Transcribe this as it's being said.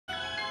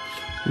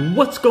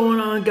What's going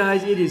on,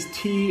 guys? It is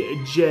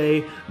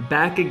TJ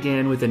back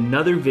again with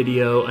another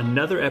video,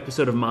 another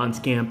episode of Mons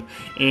Camp.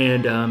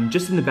 And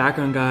just in the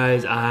background,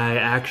 guys, I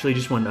actually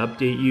just wanted to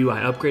update you. I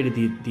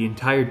upgraded the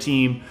entire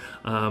team.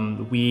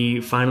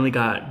 We finally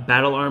got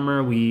battle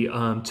armor. We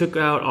took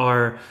out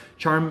our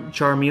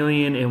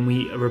Charmeleon and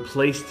we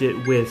replaced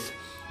it with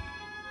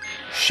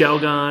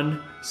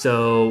Shelgon.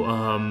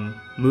 So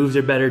moves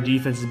are better,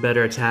 defense is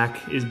better,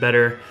 attack is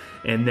better.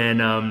 And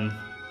then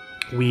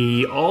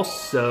we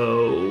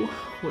also,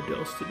 what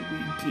else did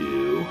we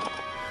do?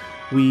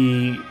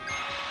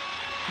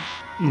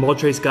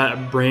 Moltres got a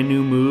brand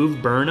new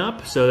move, Burn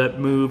Up. So that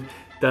move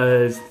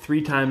does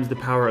 3 times the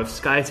power of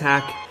Sky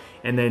Attack.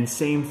 And then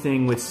same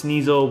thing with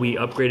Sneasel. We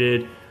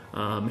upgraded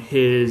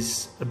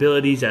his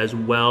abilities as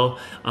well.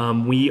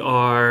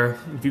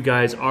 If you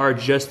guys are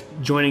just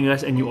joining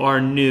us and you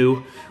are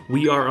new,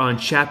 we are on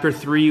Chapter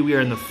 3. We are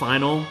in the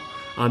final,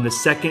 the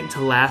second to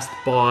last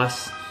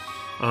boss.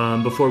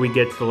 Before we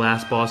get to the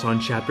last boss on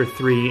Chapter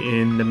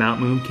 3 in the Mount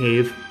Moon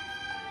Cave.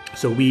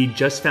 So we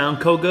just found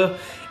Koga,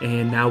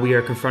 and now we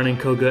are confronting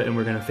Koga, and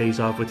we're going to face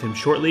off with him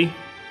shortly.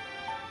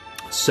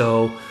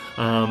 So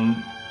guys,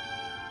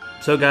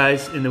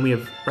 and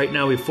then right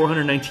now we have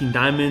 419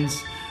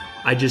 diamonds.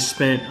 I just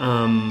spent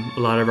a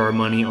lot of our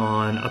money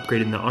on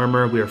upgrading the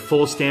armor. We are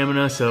full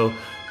stamina, so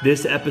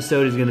this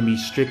episode is going to be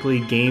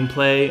strictly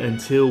gameplay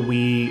until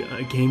we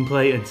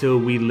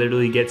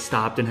literally get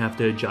stopped and have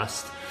to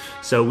adjust.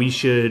 So we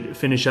should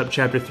finish up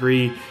Chapter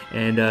 3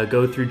 and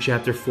go through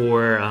Chapter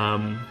 4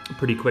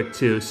 pretty quick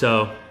too.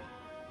 So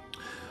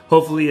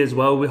hopefully as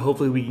well,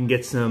 hopefully we can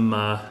get some,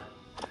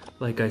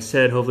 like I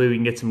said, hopefully we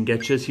can get some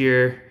getchas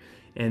here.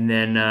 And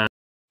then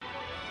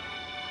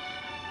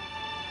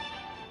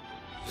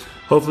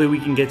hopefully we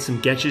can get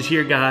some getchas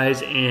here,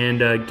 guys, and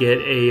get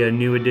a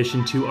new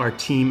addition to our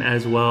team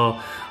as well.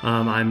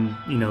 I'm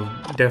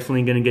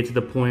definitely going to get to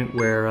the point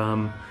where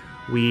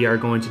we are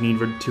going to need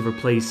to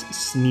replace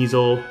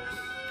Sneasel.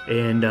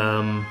 And,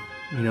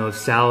 if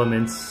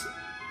Salamence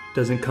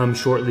doesn't come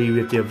shortly, we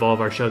have to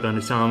evolve our Shelgon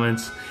to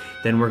Salamence.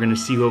 Then we're going to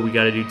see what we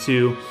got to do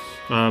too.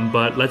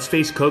 But let's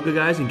face Koga,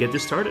 guys, and get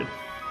this started.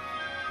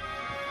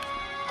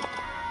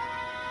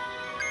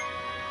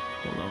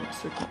 Hold on a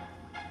second.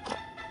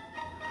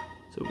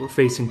 So we're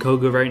facing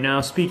Koga right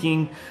now.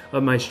 Speaking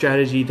of my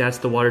strategy, that's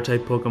the water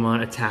type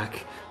Pokemon.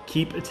 Attack.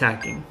 Keep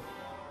attacking.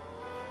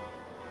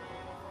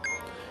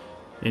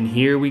 And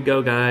here we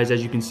go, guys.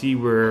 As you can see,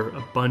 we're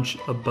a bunch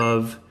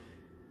above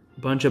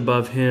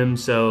him,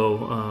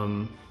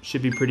 so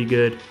should be pretty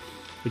good.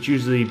 It's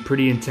usually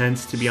pretty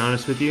intense, to be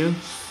honest with you,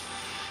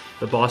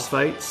 the boss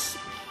fights.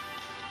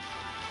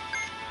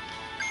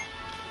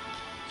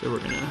 So we're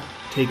gonna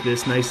take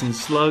this nice and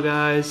slow,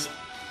 guys.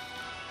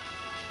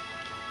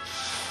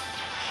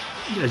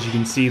 As you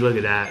can see, look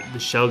at that. The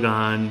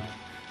Shelgon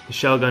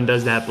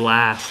does that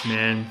blast,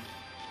 man.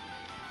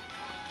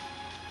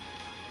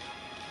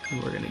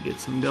 We're gonna get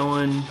some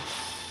going.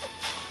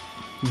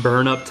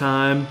 Burn Up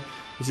time.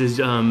 This is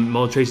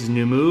Moltres'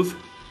 new move.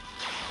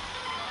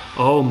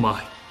 Oh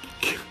my.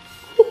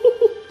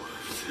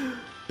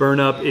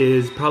 Burn Up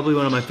is probably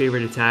one of my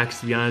favorite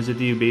attacks, to be honest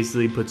with you.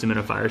 Basically puts him in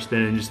a fire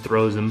spin and just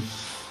throws him.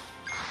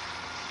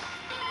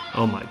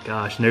 Oh my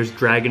gosh. And there's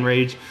Dragon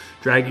Rage.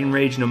 Dragon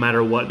Rage, no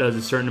matter what, does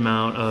a certain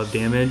amount of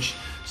damage.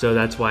 So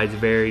that's why it's a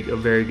very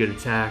good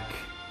attack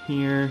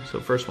here. So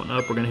first one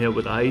up, we're gonna hit it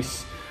with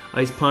Ice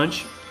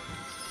Punch.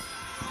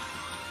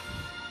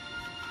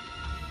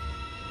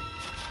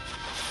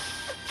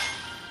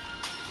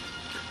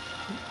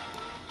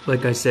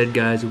 Like I said,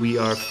 guys, we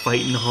are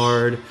fighting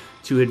hard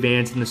to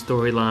advance in the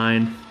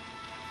storyline.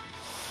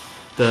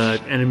 The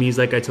enemies,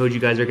 like I told you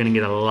guys, are going to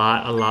get a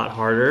lot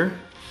harder.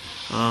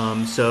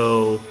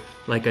 So,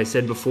 like I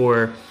said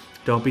before,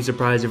 don't be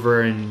surprised if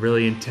we're in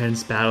really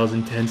intense battles,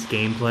 intense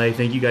gameplay.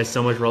 Thank you guys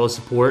so much for all the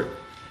support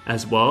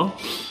as well.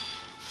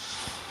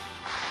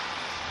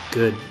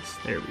 Goodness,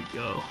 there we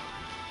go.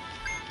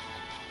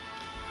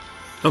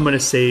 I'm going to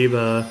save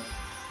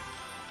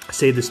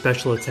the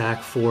special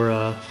attack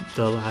for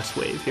the last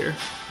wave here.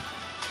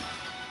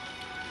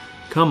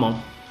 Come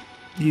on.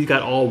 He's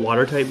got all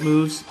water type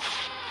moves.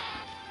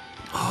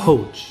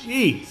 Oh,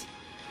 jeez.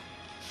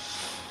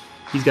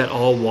 He's got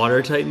all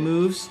water type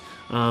moves.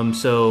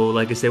 So,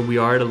 like I said, we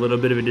are at a little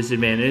bit of a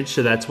disadvantage.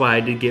 So that's why I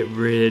did get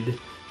rid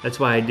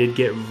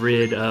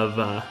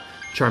of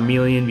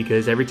Charmeleon,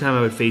 because every time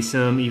I would face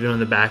him, even on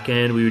the back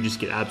end, we would just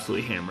get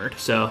absolutely hammered.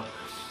 So,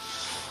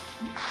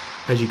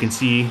 as you can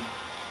see,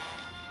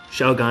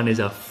 Shelgon is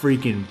a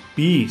freaking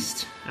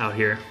beast out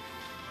here.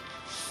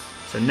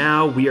 So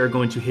now we are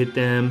going to hit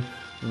them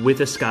with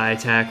a Sky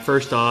Attack.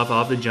 First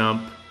off the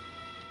jump.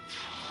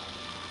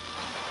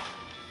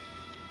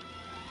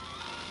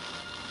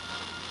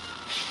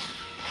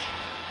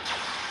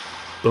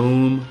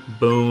 Boom,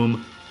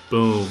 boom,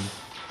 boom.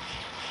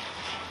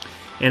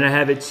 And I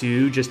have it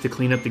too, just to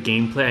clean up the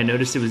gameplay. I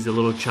noticed it was a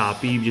little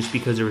choppy just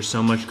because there was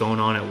so much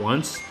going on at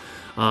once.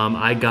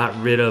 I got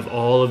rid of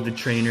all of the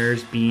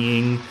trainers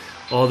being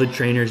all the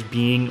trainers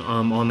being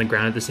on the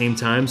ground at the same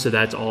time, so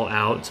that's all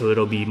out, so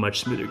it'll be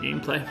much smoother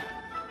gameplay.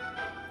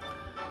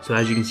 So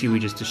as you can see, we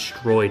just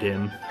destroyed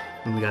him,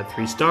 and we got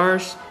 3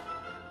 stars.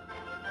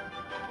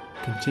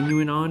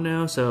 Continuing on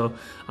now, so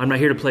I'm not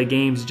here to play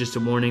games, it's just a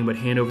warning, but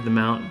hand over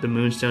the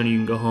moonstone, you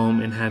can go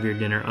home and have your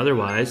dinner.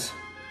 Otherwise,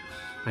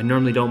 I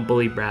normally don't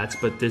bully brats,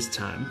 but this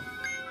time.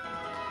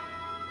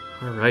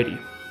 Alrighty.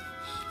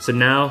 So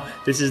now,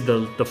 this is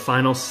the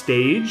final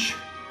stage.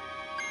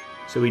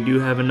 So we do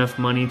have enough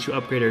money to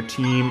upgrade our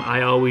team.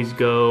 I always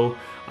go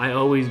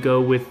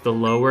with the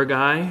lower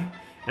guy.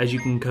 As you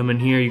can come in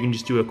here, you can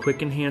just do a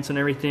quick enhance on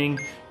everything.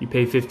 You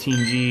pay 15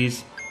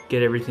 G's,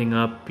 get everything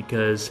up,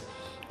 because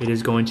it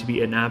is going to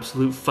be an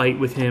absolute fight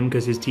with him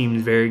because his team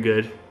is very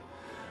good.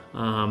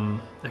 I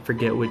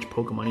forget which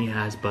Pokemon he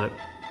has, but...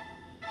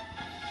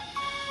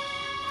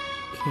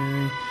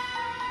 Okay,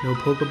 no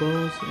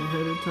Pokeballs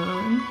ahead of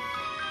time.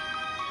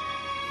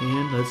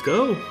 And let's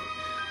go.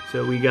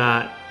 So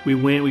we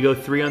win, we go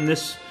 3 on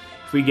this.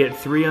 If we get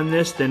 3 on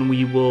this, then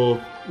we will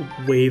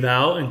wave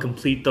out and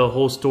complete the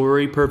whole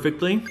story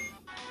perfectly.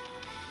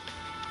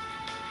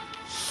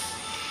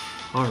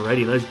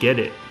 Alrighty, let's get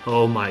it.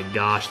 Oh my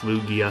gosh,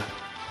 Lugia.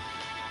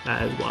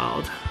 That is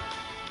wild.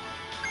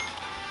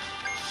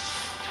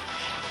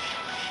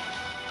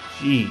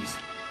 Jeez.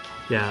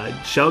 Yeah,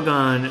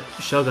 Shelgon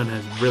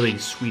has really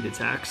sweet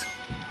attacks.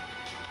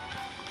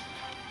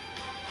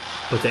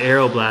 But the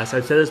Aeroblast,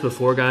 I've said this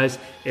before, guys,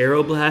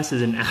 Aeroblast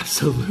is an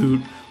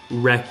absolute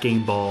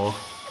wrecking ball.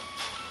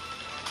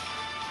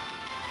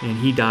 And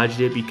he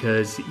dodged it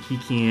because he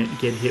can't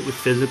get hit with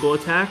physical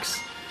attacks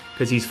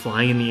because he's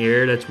flying in the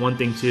air. That's one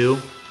thing too.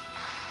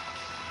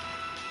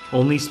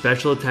 Only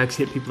special attacks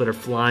hit people that are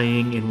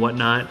flying and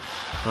whatnot.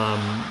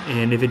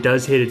 And if it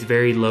does hit, it's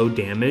very low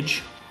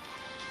damage.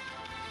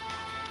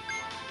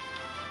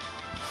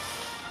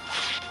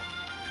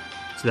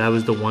 So that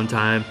was the one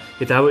time.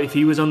 If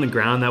he was on the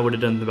ground, that would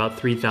have done about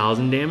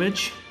 3,000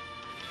 damage.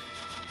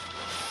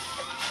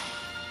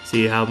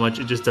 See how much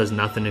it just does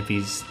nothing if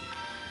he's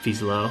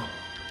low.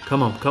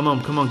 Come on, come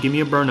on, come on! Give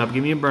me a burn up!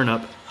 Give me a burn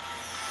up!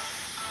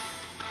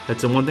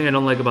 That's the one thing I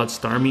don't like about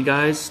Starmie,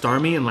 guys.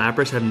 Starmie and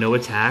Lapras have no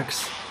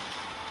attacks.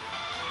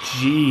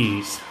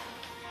 Jeez,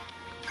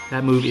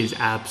 that move is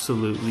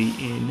absolutely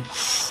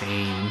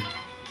insane.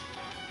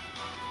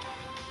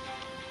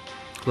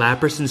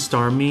 Lapras and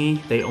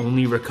Starmie, they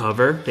only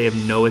recover. They have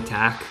no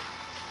attack.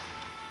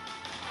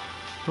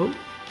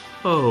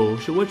 Oh,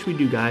 so what should we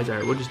do, guys?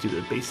 Alright, we'll just do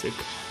the basic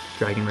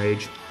Dragon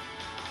Rage.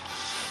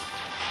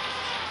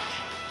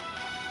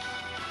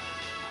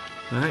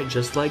 Alright,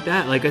 just like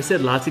that. Like I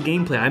said, lots of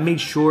gameplay. I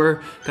made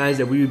sure, guys,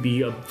 that we would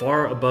be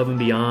far above and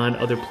beyond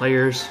other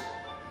players,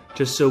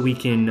 just so we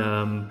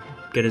can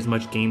get as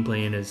much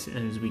gameplay in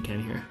as we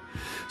can here.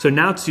 So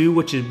now too,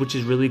 which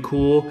is really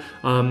cool,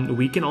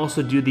 we can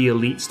also do the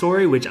Elite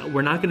story, which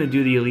we're not going to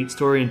do the Elite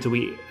story until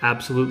we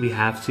absolutely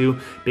have to.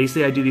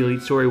 Basically, I do the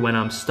Elite story when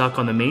I'm stuck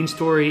on the main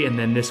story, and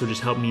then this will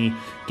just help me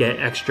get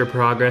extra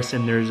progress.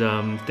 And there's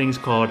things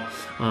called,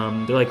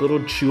 they're like little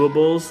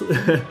chewables.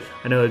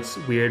 I know it's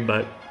weird,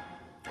 but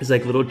it's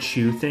like little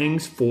chew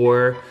things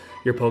for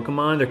your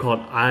Pokemon. They're called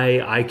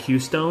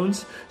IQ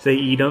stones. So they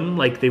eat them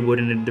like they would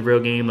in the real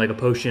game, like a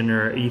potion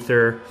or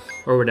ether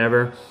or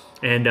whatever.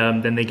 And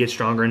then they get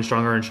stronger and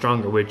stronger and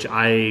stronger, which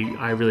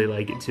I really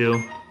like it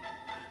too.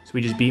 So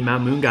we just beat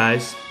Mount Moon,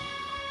 guys.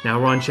 Now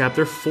we're on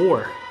chapter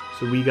 4.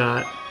 So we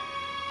got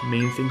the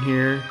main thing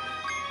here.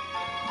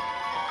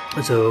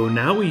 So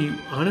now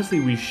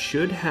we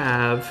should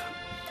have,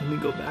 let me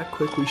go back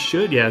quick. We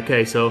should, yeah,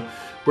 okay. So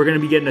we're gonna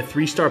be getting a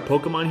 3-star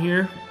Pokemon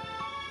here.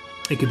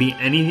 It could be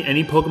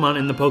any Pokemon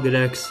in the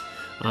Pokedex,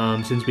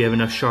 since we have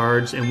enough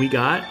shards, and we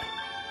got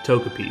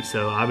Togepi.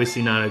 So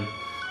obviously not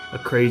a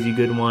crazy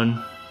good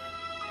one,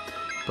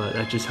 but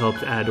that just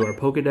helps add to our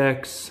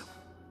Pokedex.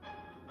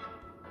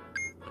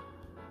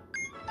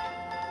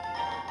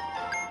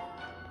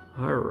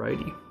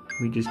 Alrighty,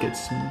 we just get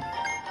some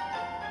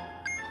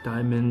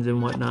diamonds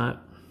and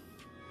whatnot.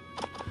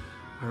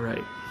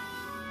 Alright,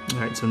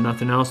 so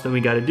nothing else that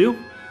we gotta do.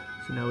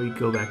 So now we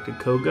go back to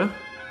Koga.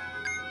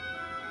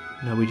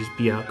 Now we just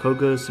beat out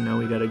Koga, so now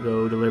we gotta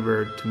go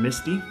deliver to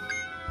Misty.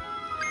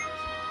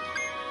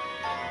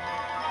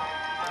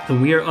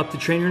 And we are up to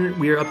trainer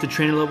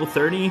level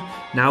 30.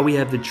 Now we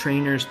have the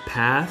trainer's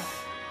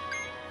path.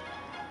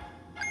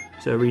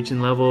 So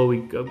reaching level,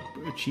 we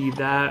achieve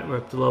that. We're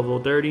up to level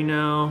 30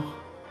 now.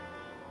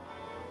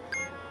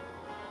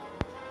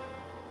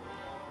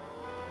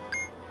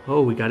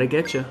 Oh, we gotta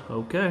get you.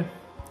 Okay.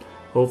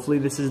 Hopefully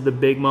this is the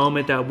big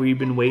moment that we've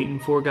been waiting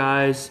for,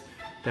 guys.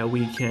 That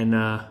we can,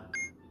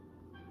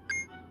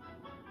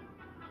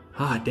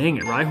 dang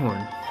it,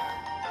 Rhyhorn.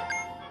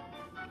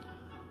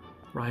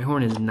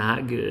 Rhyhorn is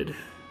not good.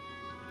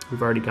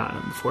 We've already gotten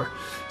him before.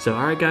 So,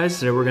 alright guys,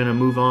 so we're gonna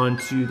move on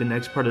to the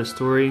next part of the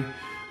story.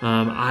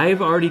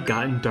 I've already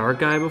gotten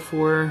Darkrai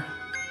before.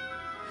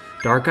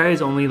 Darkrai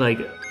is only like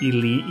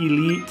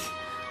elite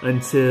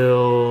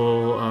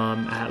until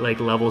at like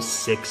level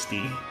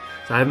 60.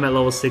 So So I have him at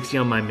level 60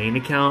 on my main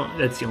account.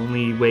 That's the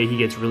only way he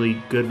gets really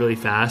good really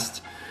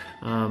fast.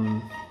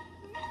 So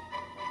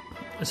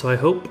I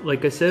hope,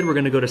 like I said, we're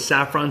going to go to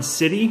Saffron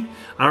City.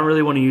 I don't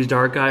really want to use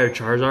Darkrai or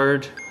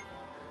Charizard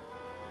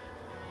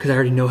because I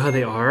already know how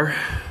they are.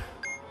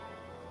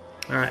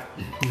 Alright,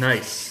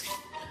 nice. So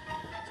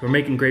we're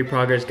making great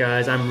progress,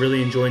 guys. I'm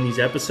really enjoying these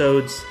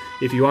episodes.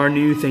 If you are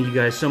new, thank you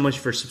guys so much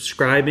for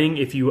subscribing.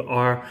 If you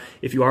are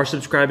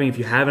subscribing, if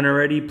you haven't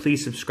already,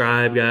 please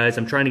subscribe, guys.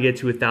 I'm trying to get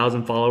to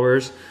 1,000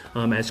 followers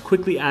as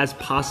quickly as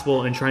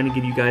possible and trying to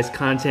give you guys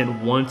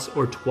content once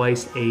or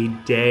twice a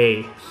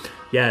day.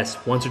 Yes,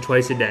 once or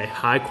twice a day.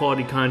 High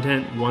quality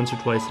content once or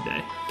twice a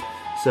day.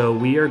 So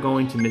we are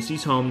going to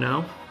Misty's home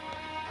now.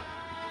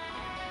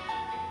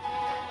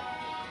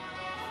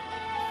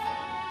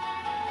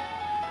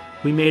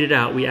 We made it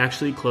out. We're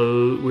actually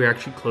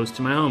close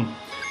to my home.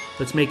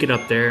 Let's make it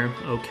up there.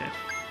 Okay.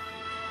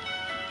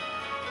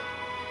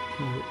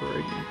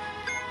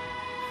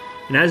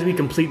 And as we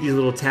complete these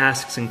little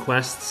tasks and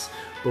quests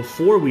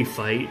before we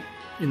fight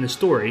in the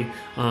story,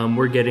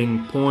 we're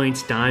getting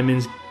points,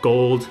 diamonds,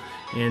 gold,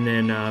 and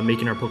then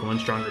making our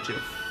Pokemon stronger too.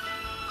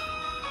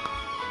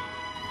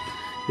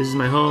 This is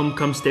my home.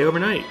 Come stay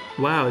overnight.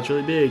 Wow, it's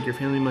really big. Your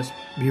family must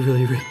be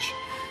really rich.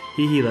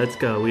 Hee hee, let's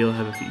go. We'll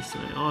have a feast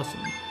tonight.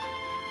 Awesome.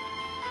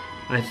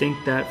 I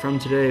think that from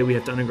today we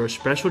have to undergo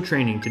special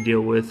training to deal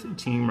with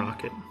Team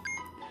Rocket.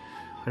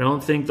 I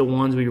don't think the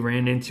ones we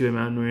ran into at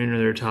Mountain Moon are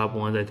their top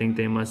ones. I think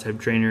they must have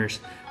trainers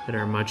that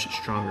are much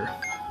stronger.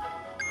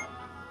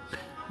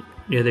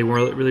 Yeah, they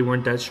really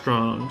weren't that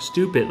strong.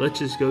 Stupid. Let's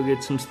just go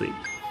get some sleep.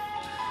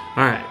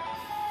 All right.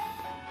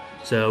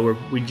 So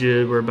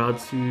we're about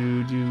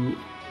to do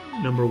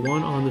number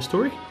 1 on the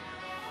story.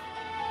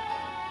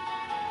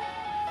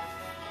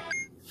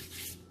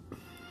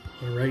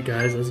 All right,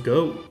 guys, let's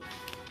go.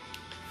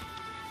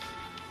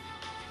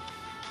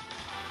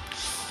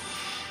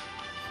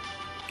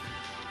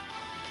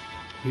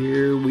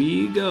 Here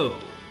we go.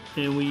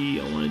 And I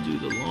want to do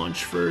the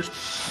launch first.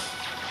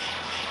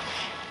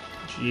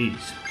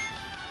 Jeez.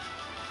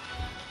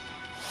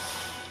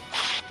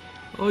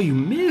 Oh, you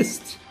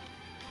missed.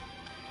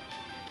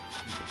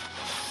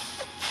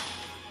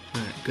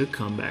 All right, good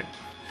comeback.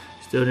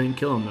 Still didn't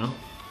kill him though.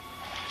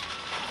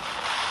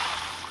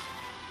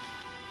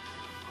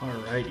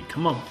 Alrighty,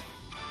 come on.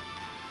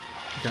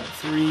 Got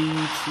 3,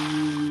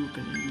 2,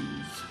 gonna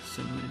use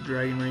some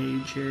Dragon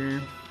Rage here.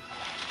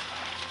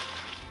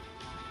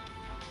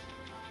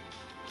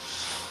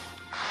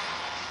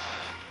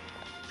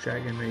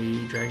 Dragon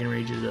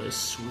Rage is a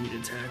sweet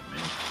attack,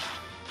 man.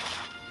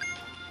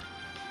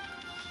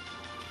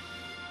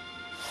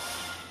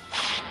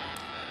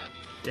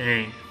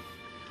 Dang.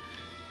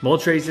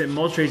 Moltres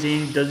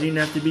doesn't even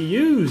have to be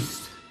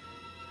used.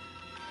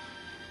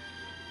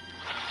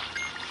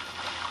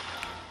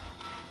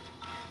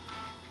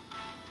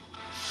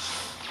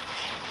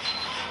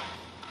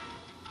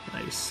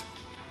 Nice.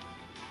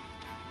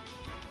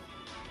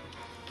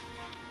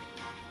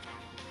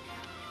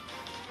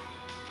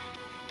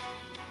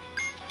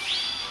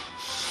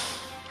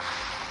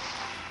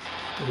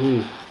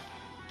 Ooh.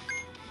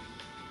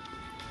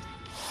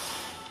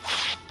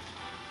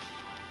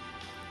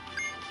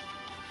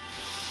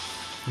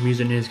 I'm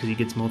using his because he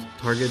gets multiple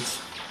targets.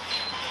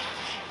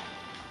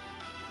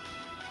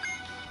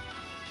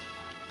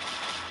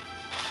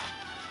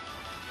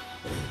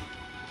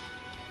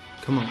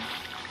 Come on.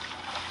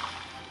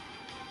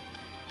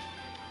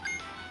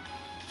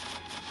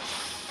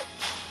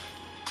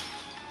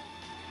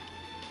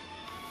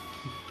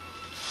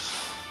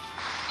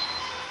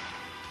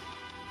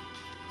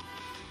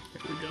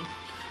 There we go.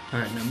 All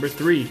right, number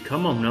 3.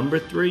 Come on, number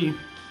 3.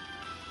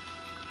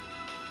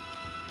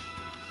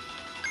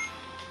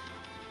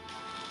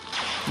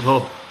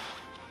 Oh.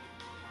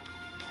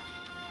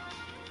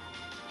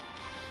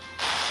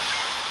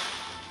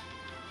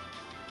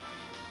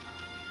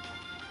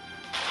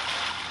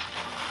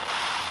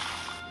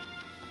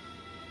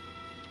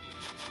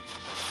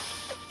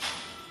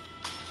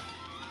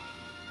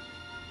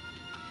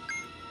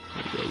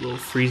 A little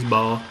freeze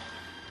ball.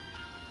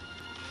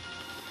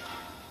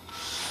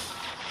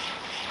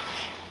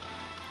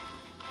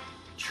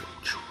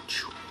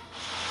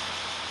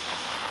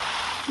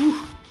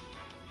 Whew.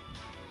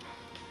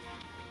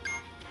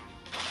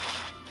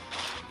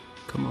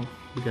 Come on,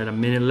 we got a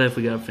minute left.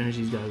 We gotta finish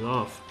these guys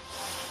off.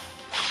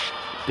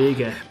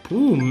 Big,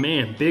 ooh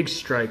man, big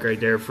strike right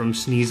there from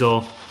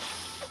Sneasel.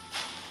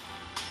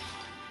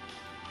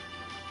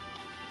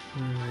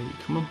 Alright,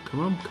 come on, come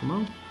on, come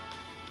on.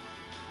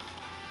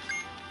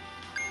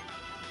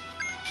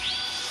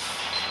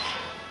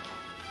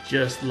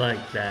 Just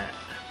like that.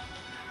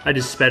 I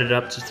just sped it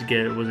up just to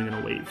get it. Wasn't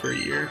gonna wait for a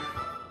year.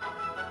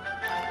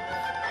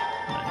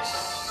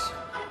 Nice.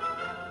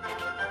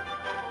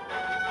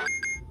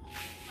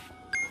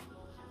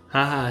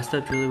 Haha, I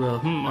slept really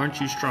well.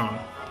 Aren't you strong?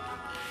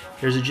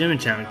 There's a gym in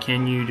town.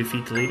 Can you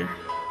defeat the leader?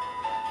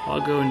 I'll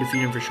go and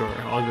defeat him for sure.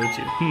 I'll go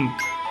too.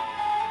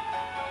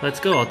 Let's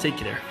go. I'll take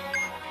you there.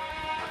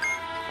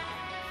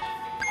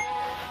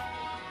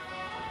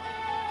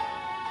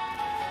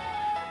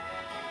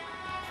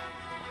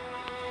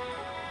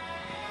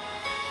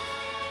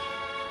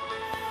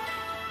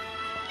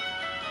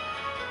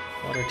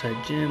 Water type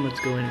gym, let's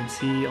go in and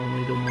see.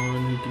 Only the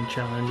one who can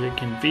challenge it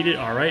can beat it.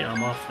 All right,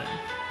 I'm off then.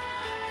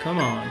 Come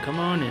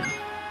on in.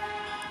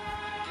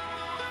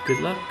 Good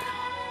luck.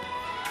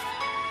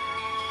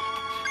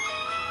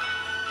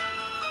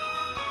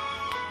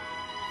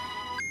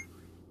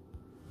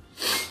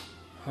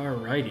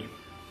 Alrighty.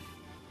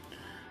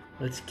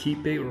 Let's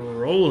keep it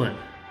rolling.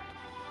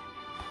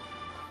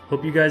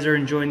 Hope you guys are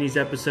enjoying these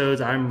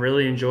episodes. I'm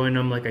really enjoying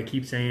them. Like I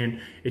keep saying,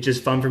 it's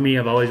just fun for me.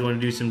 I've always wanted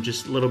to do some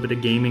just a little bit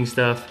of gaming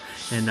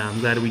stuff, and I'm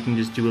glad we can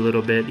just do a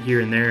little bit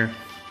here and there.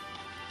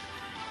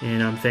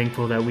 And I'm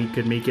thankful that we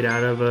could make it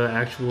out of an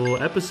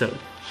actual episode.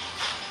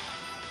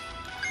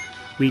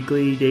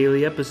 Weekly,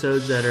 daily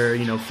episodes that are,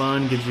 you know,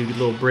 fun, gives you a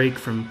little break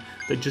from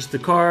just the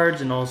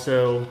cards, and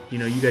also, you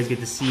know, you guys get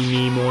to see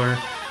me more.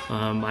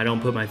 I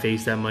don't put my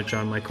face that much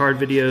on my card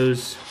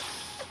videos,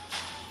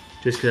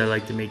 just because I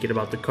like to make it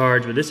about the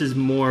cards, but this is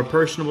more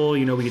personable.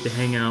 You know, we get to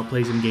hang out,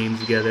 play some games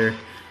together.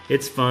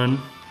 It's fun.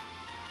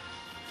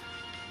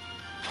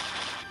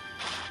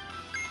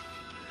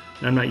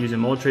 And I'm not using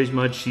Mah-Dry-Bread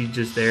much. She's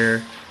just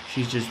there.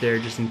 She's just there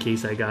just in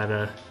case I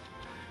gotta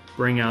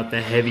bring out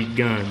the heavy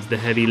guns, the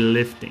heavy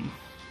lifting.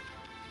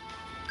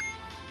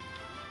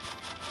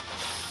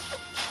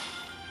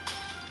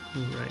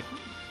 All right.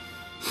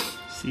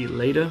 See you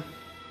later.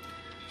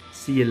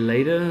 See you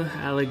later,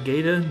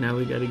 alligator. Now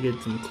we gotta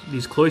get some.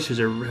 These cloisters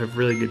have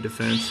really good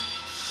defense.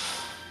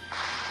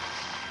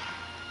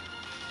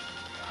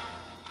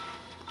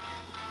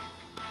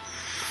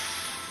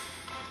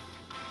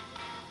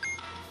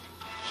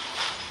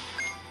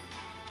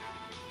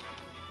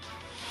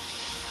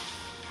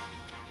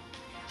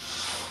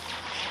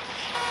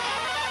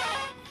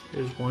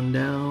 There's one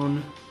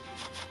down.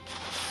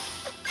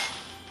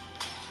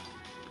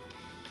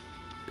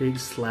 Big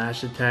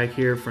slash attack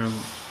here from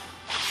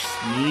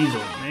Sneasel,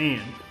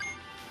 man.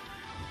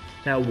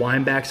 That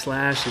wind-back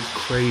slash is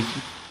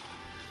crazy.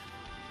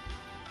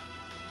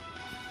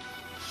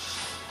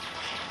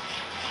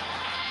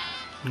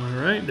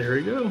 Alright, there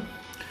we go.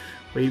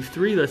 Wave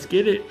 3, let's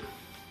get it.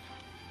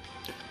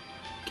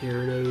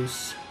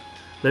 Gyarados.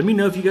 Let me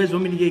know if you guys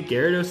want me to get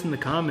Gyarados in the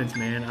comments,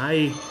 man.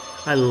 I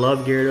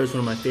love Gyarados, one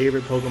of my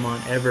favorite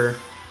Pokemon ever.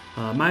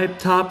 My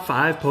top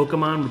 5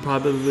 Pokemon would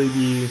probably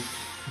be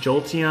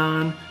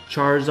Jolteon,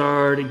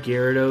 Charizard,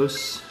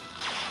 Gyarados.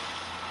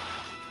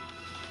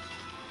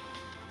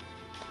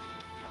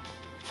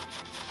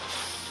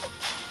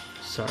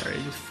 Sorry,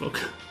 just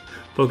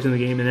focus on the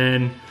game. And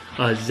then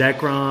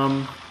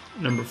Zekrom,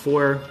 number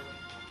 4,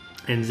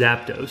 and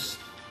Zapdos.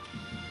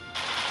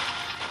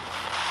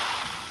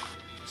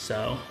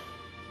 So,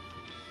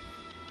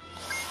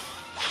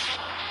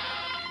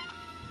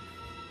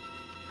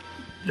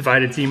 if I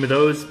had a team of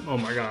those, oh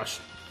my gosh.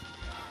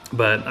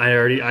 But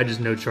I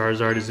just know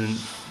Charizard isn't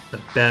the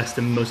best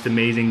and most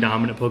amazing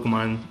dominant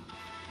Pokemon,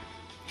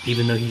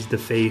 even though he's the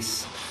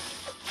face.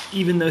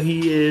 Even though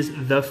he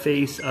is the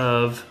face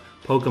of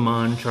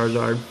Pokemon,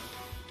 Charizard.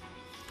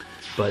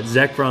 But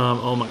Zekrom,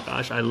 oh my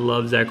gosh, I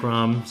love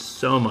Zekrom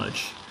so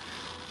much.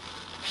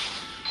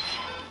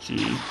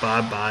 Gee,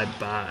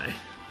 bye.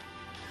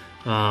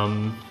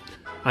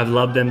 I've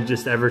loved them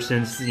just ever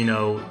since, you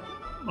know,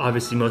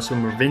 obviously most of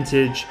them were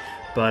vintage,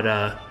 but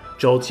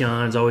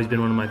Jolteon has always been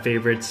one of my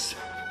favorites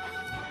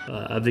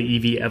of the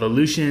EV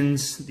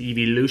evolutions, the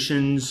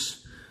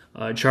evolutions.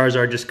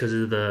 Charizard just because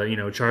of the, you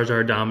know,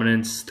 Charizard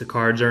dominance. The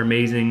cards are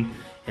amazing.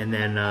 And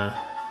then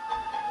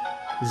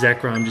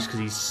Zekrom just because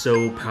he's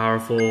so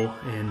powerful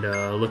and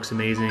looks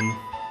amazing.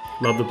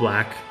 Love the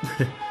black.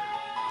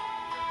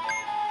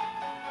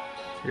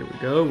 Here we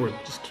go. We'll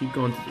just keep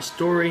going through the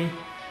story.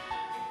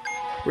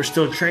 We're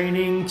still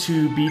training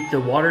to beat the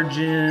water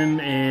gym,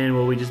 and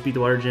well, we just beat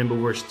the water gym, but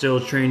we're still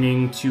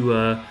training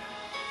to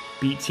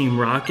beat Team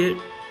Rocket.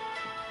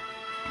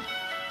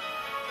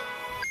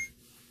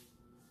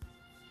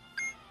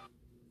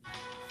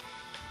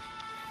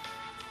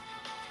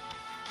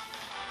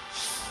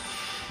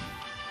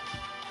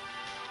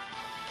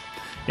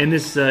 And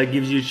this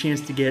gives you a chance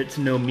to get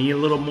to know me a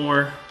little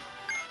more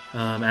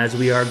as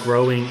we are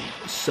growing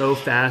so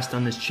fast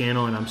on this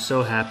channel, and I'm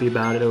so happy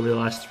about it over the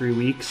last 3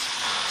 weeks.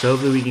 So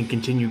hopefully we can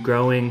continue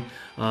growing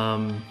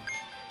and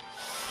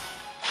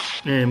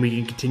we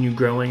can continue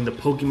growing the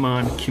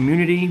Pokemon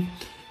community,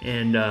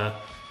 and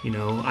you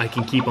know, I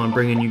can keep on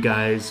bringing you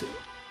guys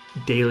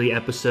daily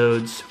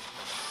episodes.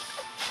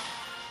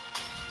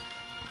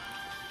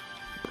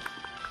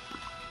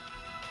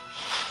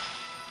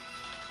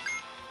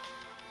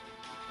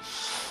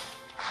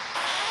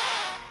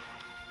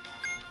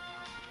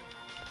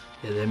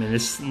 Yeah, I mean,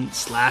 this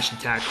slash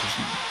attack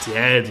is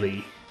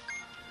deadly.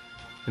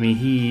 I mean,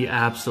 he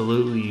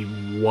absolutely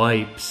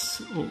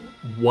wipes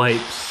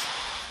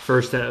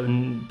first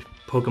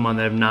Pokemon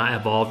that have not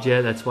evolved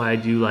yet. That's why I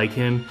do like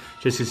him,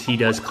 just because he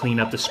does clean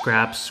up the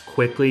scraps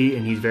quickly,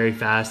 and he's very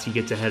fast. He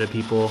gets ahead of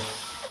people.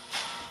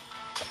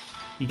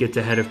 He gets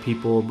ahead of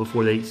people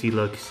before they see.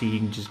 Look, see,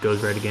 he just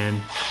goes right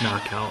again,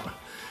 knockout.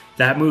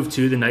 That move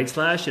too, the Night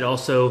Slash, it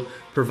also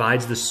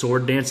provides the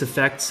sword dance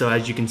effect. So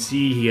as you can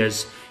see, he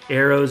has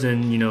arrows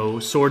and, you know,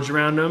 swords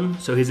around him,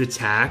 so his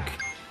attack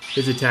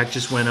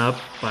just went up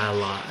by a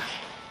lot.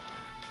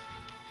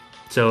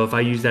 So if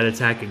I use that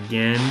attack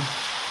again,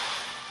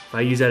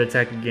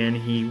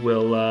 he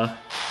will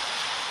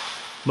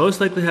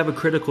most likely have a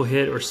critical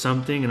hit or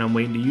something, and I'm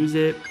waiting to use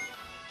it.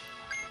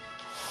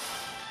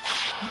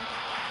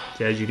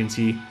 So as you can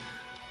see,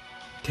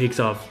 takes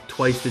off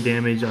twice the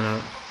damage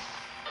on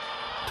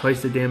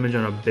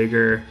a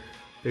bigger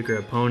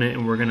opponent,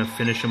 and we're gonna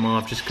finish him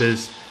off just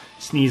because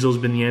Sneasel's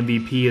been the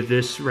MVP of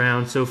this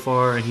round so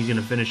far, and he's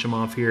gonna finish him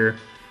off here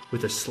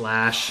with a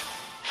slash.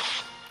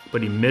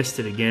 But he missed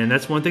it again.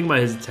 That's one thing about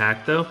his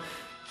attack though.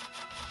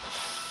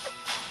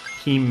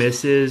 He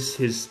misses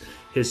his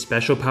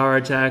special power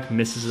attack,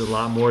 misses a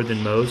lot more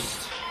than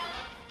most.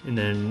 And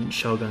then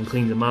Shellgun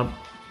cleans him up.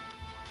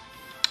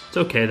 It's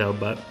okay though,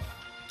 but.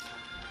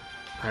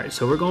 Alright,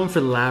 so we're going for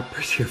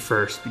Lapras here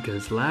first,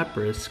 because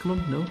Lapras, come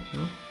on, no.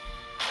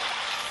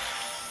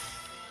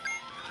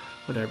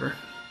 Whatever.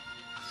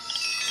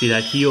 See,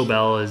 that heal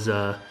bell is,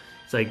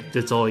 it's like,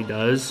 that's all he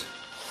does.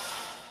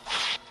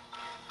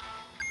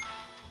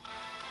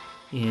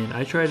 And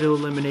I try to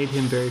eliminate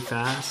him very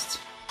fast.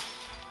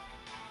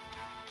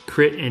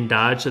 Crit and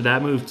dodge, so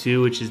that move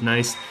too, which is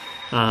nice.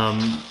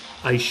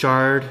 Ice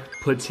Shard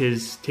takes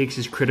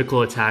his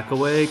critical attack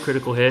away,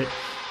 critical hit,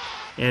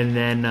 and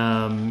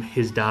then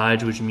his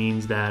dodge, which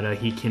means that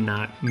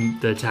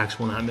the attacks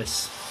will not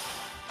miss.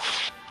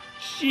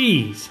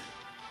 Jeez.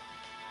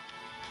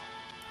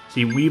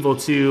 See, Weevil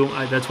too,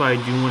 that's why I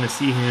do want to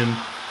see him.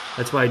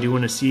 That's why I do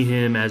want to see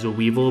him as a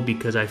Weevil,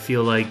 because I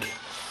feel like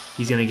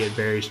he's going to get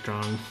very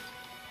strong.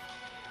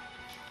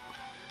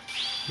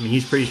 I mean,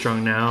 he's pretty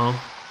strong now.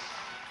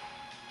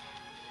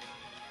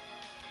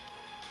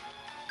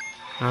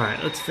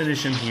 Alright, let's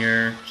finish him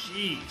here.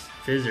 Jeez,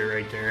 Fizzer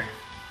right there.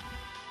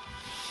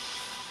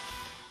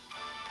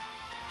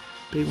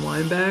 Big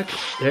wind back.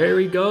 There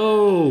we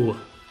go.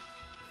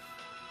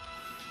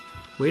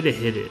 Way to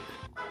hit it.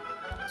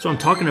 So I'm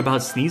talking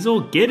about,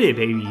 Sneasel. Get it,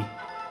 baby.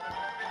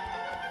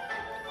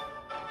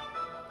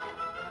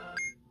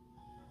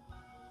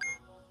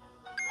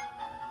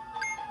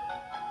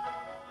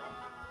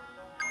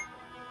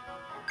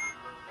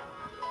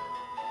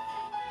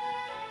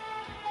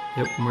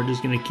 Yep, and we're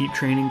just going to keep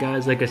training,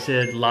 guys. Like I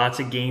said, lots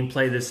of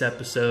gameplay this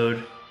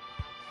episode.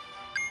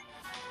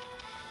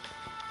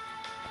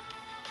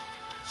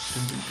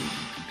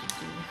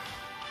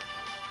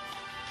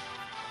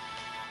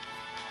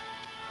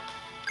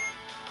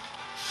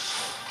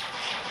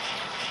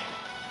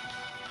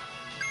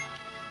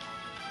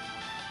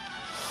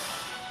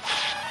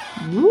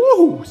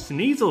 Woo!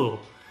 Sneasel!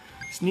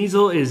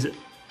 Sneasel is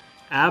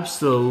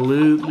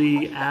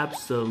absolutely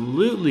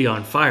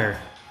on fire.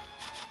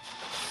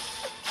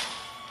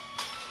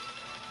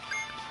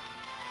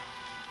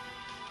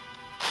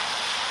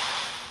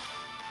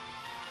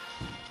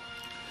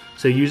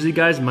 So usually,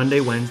 guys, Monday,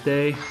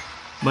 Wednesday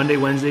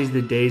is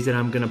the days that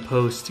I'm gonna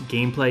post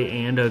gameplay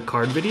and a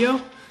card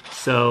video.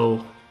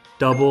 So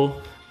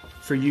double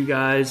for you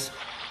guys.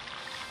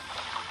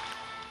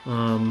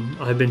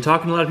 I've been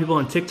talking to a lot of people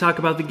on TikTok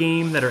about the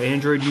game that are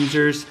Android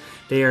users.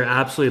 They are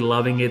absolutely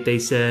loving it, they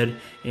said,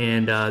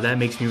 and that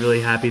makes me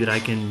really happy that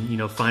I can, you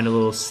know, find a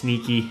little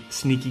sneaky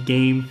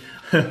game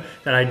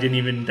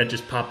that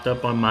just popped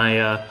up on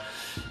my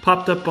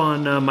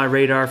my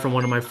radar from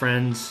one of my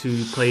friends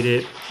who played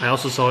it. I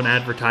also saw an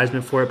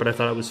advertisement for it, but I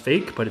thought it was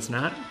fake, but it's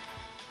not.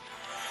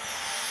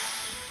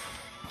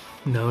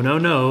 No,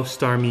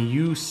 Starmie,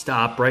 you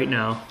stop right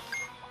now.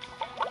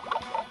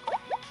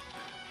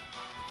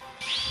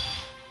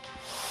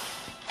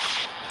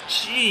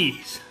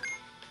 Jeez.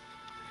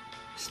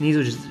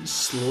 Sneasel just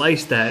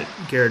sliced that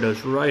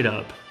Gyarados right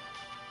up.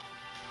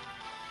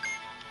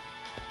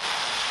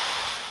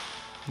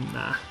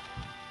 Nah.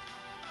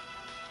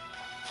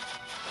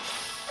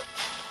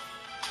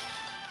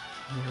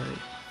 Alright.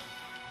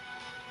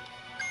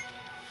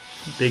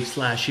 Big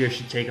slash here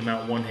should take him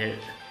out one hit.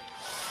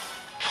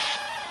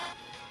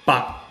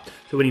 Bop.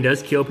 So when he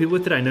does kill people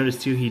with it, I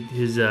noticed too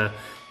his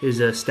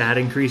stat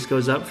increase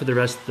goes up for the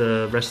rest of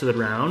the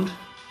round.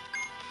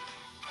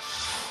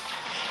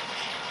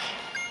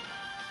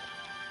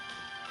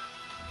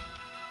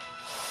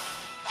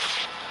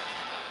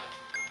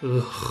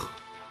 Ugh.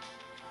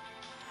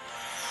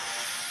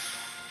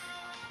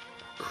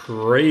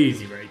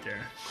 Crazy right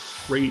there.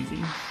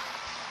 Crazy.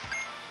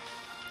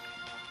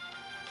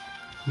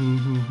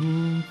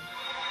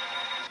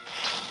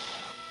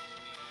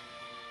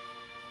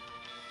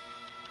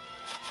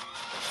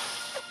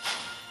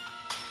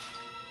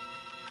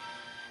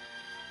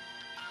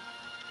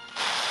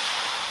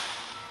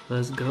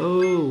 Let's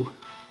go.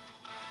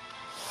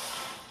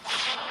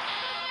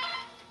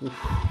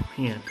 Oof,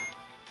 man.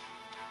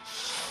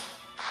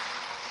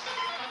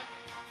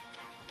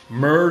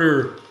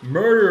 Murdered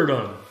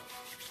him.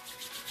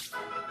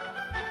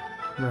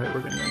 Right,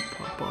 we're gonna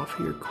pop off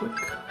here quick.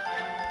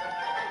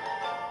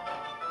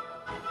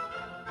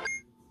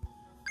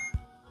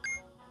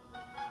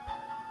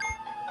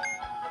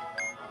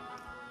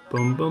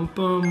 Boom, boom,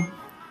 boom.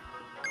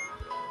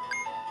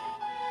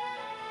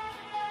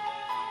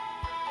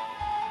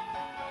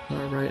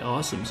 All right,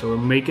 awesome. So we're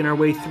making our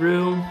way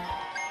through.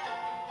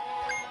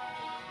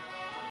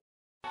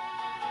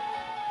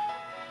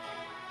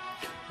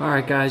 All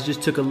right, guys,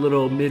 just took a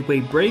little midway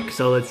break,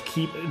 so let's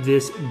keep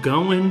this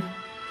going.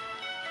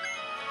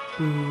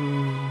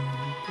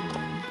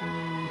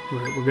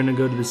 We're gonna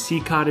go to the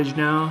sea cottage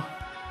now.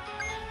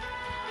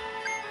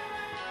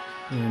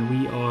 And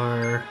we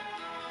are...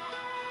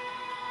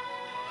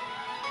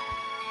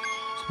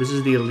 So this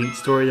is the elite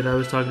story that I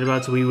was talking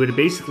about. So we would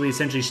basically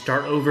essentially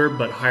start over,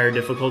 but higher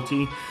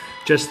difficulty.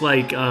 Just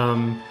like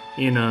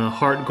in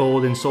Heart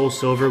Gold and Soul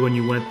Silver when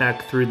you went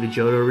back through the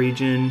Johto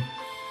region,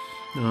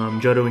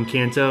 Johto and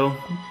Kanto,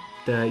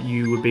 that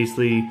you would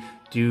basically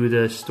do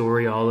the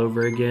story all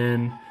over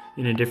again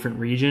in a different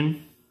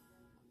region.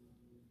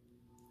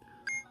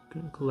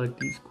 Gonna collect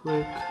these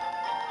quick,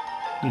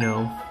 you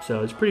know,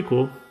 so it's pretty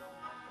cool.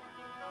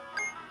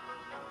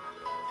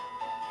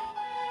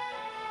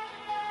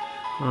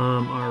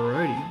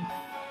 Alrighty.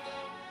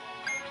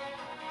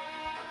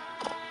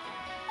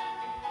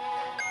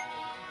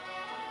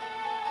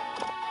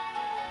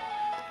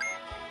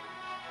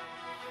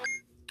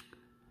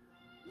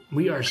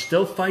 We are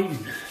still fighting.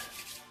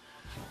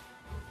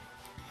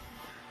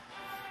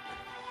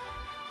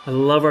 I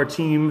love our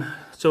team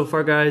so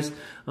far, guys.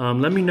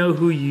 Let me know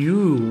who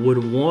you would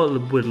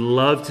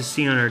love to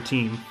see on our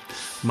team.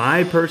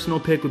 My personal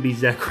pick would be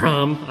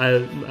Zekrom.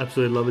 I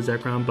absolutely love a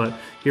Zekrom, but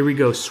here we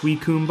go.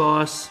 Suicune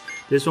boss.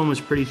 This one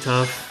was pretty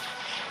tough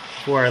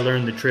before I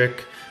learned the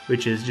trick,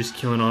 which is just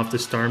killing off the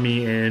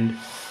Starmie and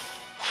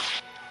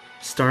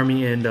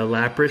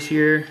Lapras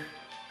here.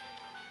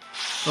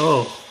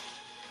 Oh,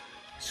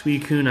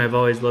 Suicune. I've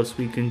always loved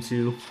Suicune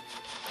too.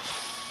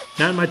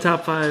 Not my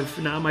top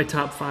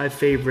five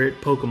favorite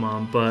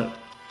Pokemon, but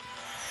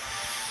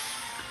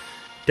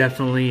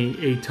definitely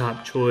a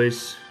top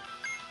choice.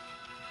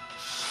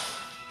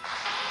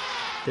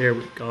 There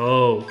we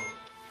go.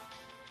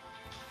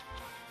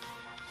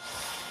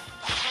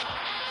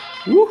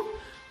 Woo!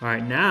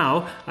 Alright,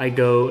 now I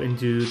go and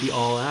do the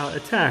all-out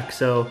attack.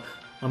 So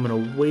I'm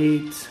gonna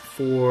wait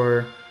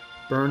for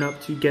Burn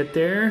Up to get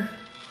there.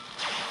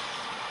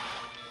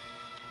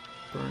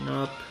 Burn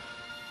Up.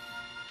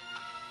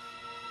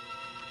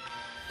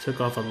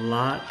 Took off a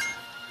lot.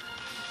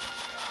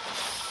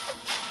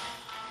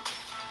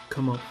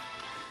 Come on.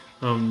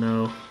 Oh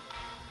no.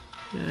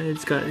 Yeah,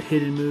 it's got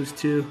hidden moves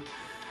too.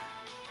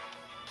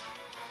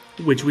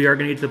 Which we are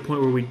gonna get to the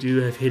point where we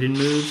do have hidden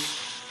moves.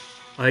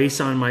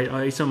 Ice on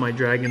my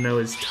dragon though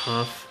is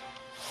tough.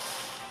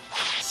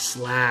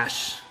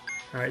 Slash.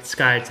 Alright,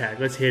 Sky Attack.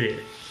 Let's hit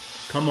it.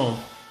 Come on.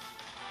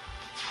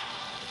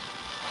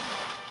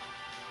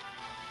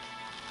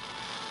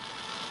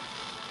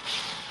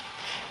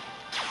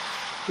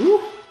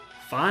 Woo!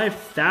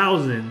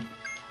 5,000.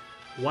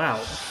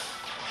 Wow.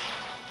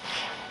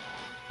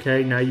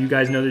 Okay, now you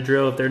guys know the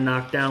drill. If they're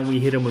knocked down, we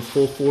hit them with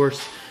full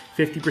force.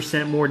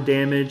 50% more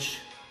damage.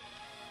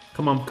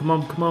 Come on, come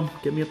on, come on.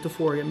 Get me up to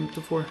 4. Get me up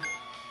to 4.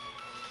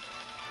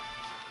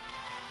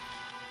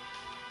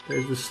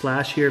 There's the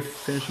slash here.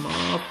 Finish him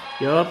off.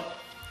 Yup.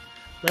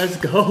 Let's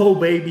go,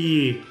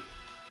 baby.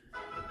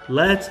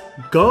 Let's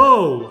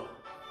go.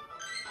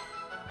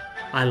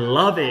 I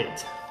love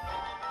it.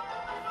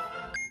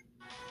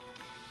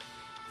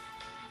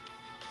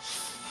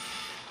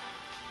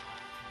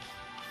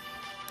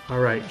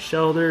 Alright,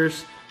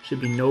 Shelders.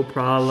 Should be no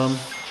problem.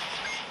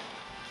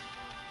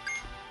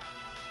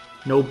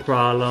 No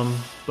problem.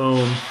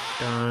 Boom.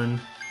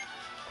 Done.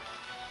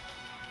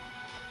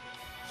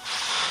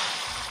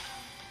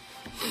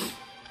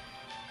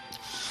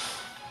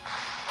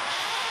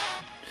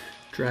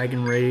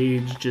 Dragon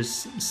Rage,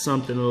 just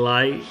something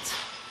light.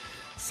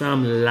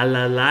 Some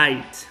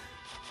light.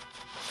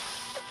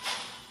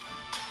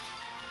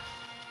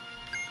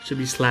 Should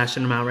be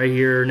slashing them out right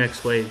here.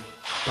 Next wave.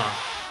 Pop.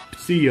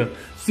 See ya.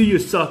 See ya,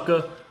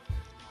 sucker.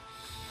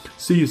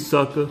 See ya,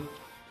 sucker.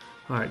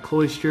 Alright,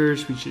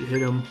 Cloisters. We should hit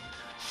them.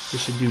 We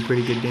should do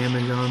pretty good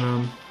damage on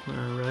them.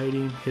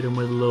 Alrighty. Hit them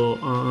with a little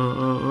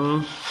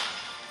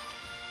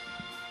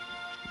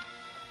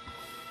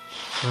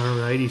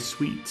Alrighty,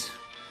 sweet.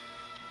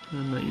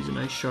 I'm not using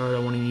Ice Shard. I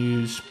want to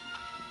use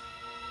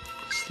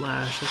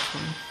Slash. That's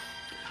fine.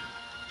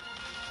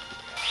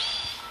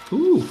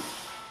 Ooh.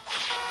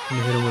 I'm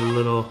gonna hit him with a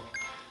little.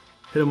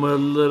 Hit him with a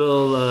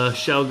little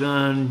Shell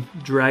Gun,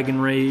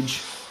 Dragon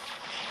Rage.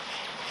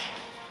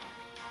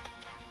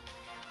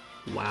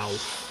 Wow.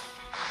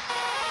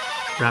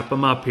 Wrap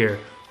him up here.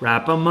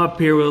 Wrap him up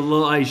here with a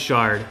little Ice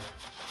Shard.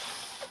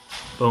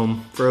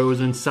 Boom.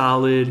 Frozen,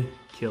 solid,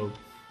 killed.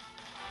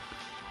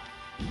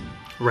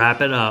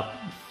 Wrap it up.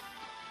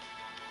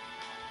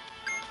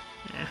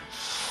 Yeah.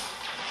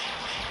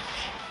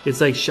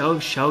 It's like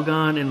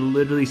Shelgon and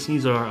literally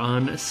Sneasel are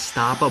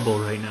unstoppable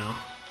right now.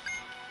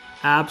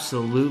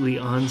 Absolutely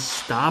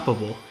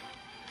unstoppable.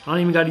 I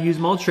don't even got to use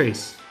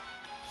Moltres.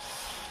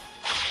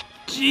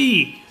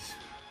 Jeez.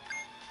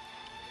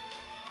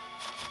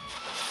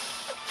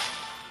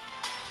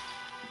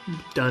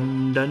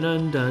 Dun dun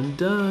dun dun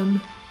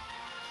dun.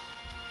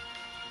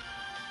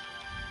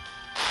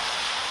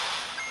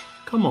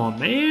 Come on,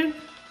 man.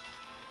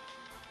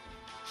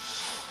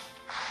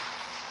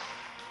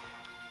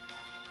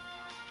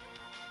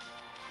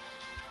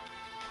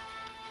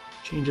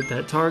 Change up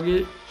that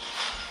target.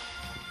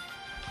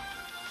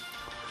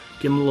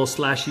 Give him a little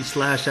slashy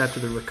slash after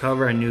the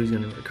recover. I knew he was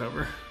going to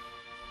recover.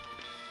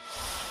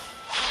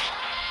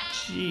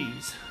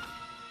 Jeez.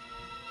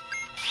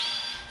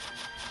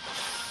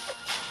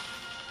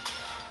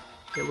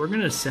 Yeah, we're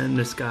going to send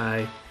this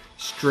guy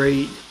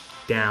straight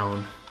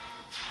down.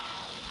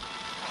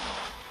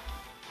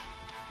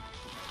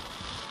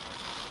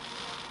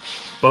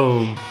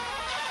 Boom.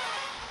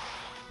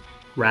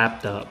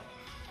 Wrapped up.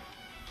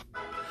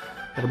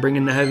 Gotta bring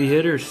in the heavy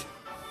hitters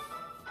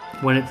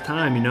when it's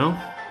time, you know?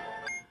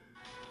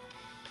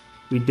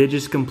 We did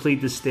just complete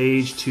the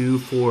stage 2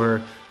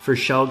 for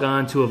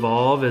Shelgon to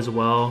evolve as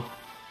well.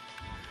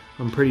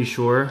 I'm pretty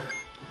sure.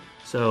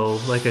 So,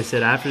 like I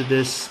said, after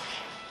this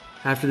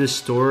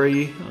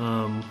story,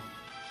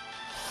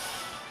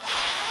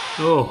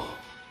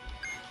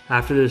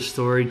 after this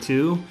story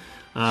too,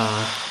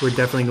 we're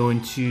definitely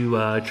going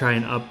to try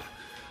and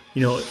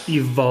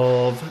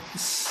evolve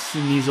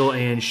Sneasel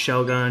and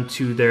Shelgon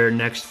to their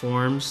next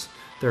forms,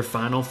 their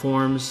final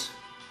forms.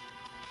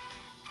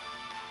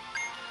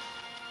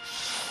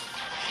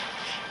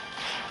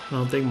 I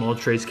don't think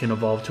Moltres can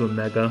evolve to a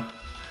Mega.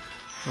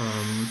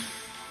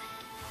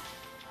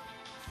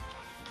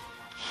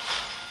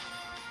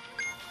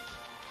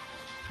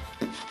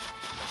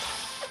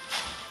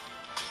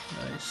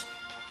 Nice.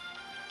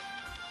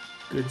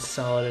 Good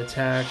solid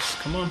attacks.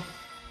 Come on.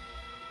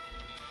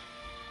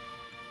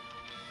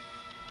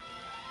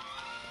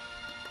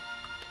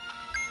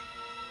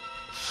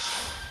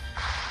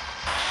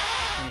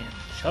 Man,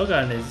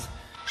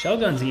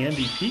 Shelgon's the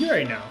MVP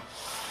right now.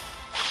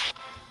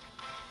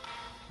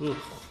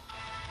 Oof.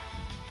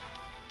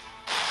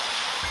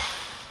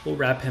 We'll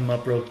wrap him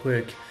up real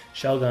quick.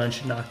 Shelgon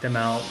should knock them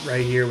out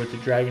right here with the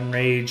Dragon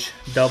Rage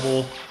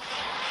double.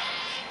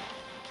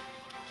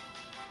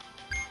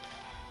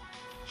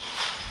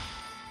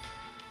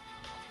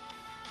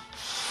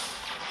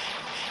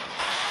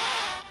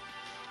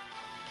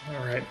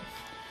 All right.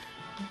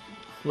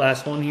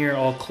 Last one here,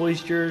 all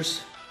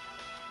Cloisters.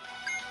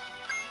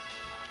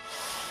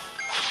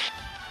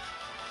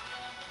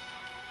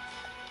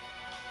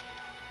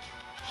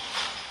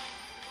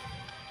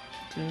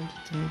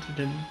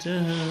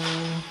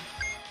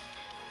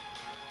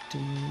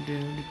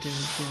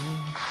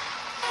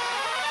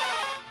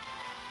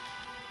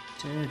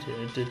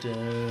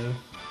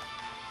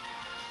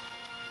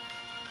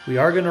 We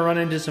are going to run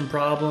into some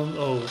problems.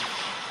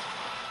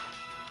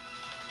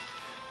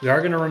 We are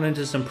going to run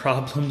into some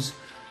problems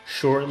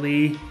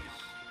shortly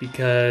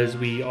because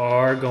we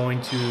are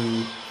going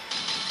to,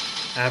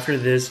 after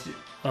this,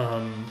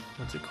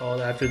 what's it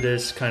called? After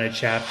this kind of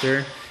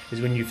chapter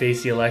is when you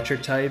face the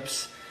electric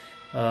types.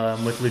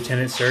 With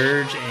Lieutenant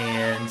Surge,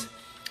 and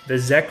the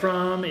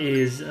Zekrom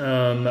is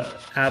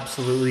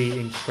absolutely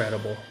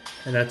incredible,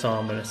 and that's all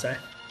I'm gonna say.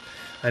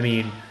 I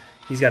mean,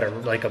 he's got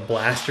a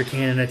blaster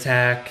cannon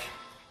attack.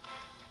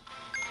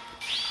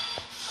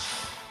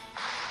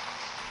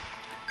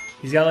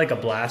 He's got like a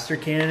blaster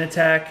cannon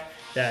attack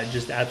that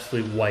just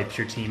absolutely wipes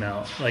your team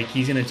out. Like,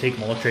 he's gonna take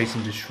Moltres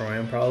and destroy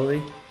him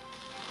probably.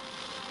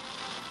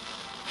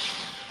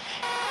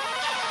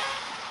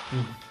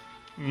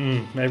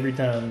 Every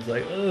time it's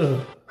like,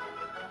 ugh.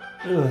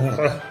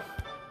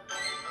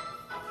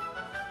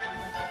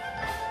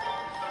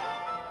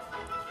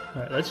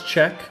 All right, let's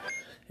check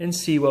and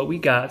see what we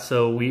got.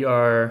 So we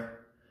are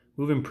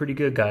moving pretty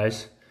good,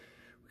 guys.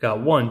 We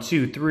got 1,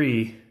 2,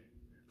 3,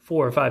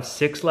 4, 5,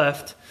 6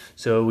 left.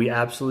 So we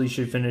absolutely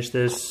should finish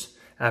this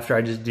after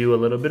I just do a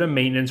little bit of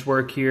maintenance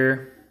work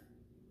here.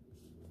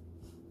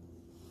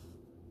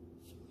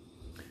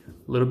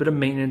 A little bit of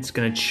maintenance,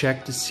 gonna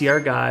check to see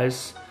our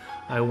guys.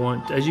 I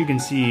want, as you can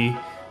see,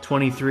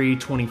 23,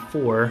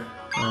 24.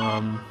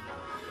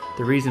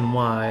 The reason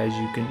why, as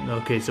you can,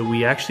 okay, so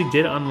we actually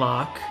did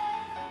unlock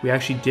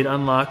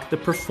the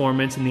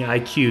performance and the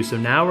IQ. So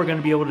now we're going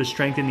to be able to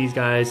strengthen these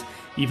guys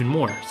even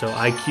more. So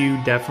IQ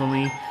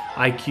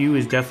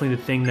is definitely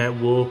the thing that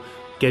will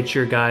get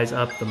your guys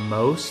up the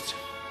most.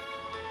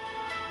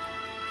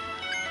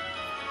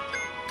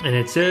 And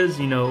it says,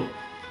 you know,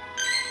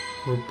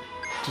 we're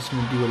just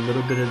going to do a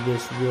little bit of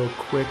this real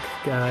quick,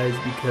 guys,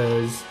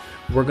 because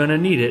we're gonna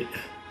need it.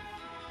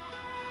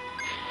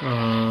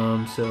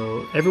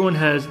 So everyone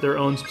has their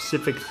own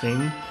specific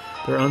thing,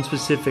 their own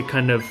specific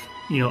kind of,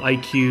 you know,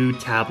 IQ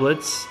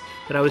tablets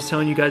that I was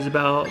telling you guys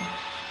about.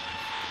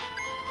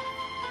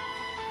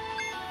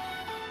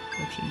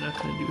 Actually, not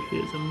gonna do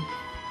his. I'm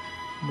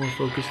more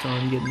focused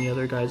on getting the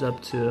other guys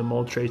up to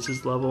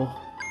Moltres' level.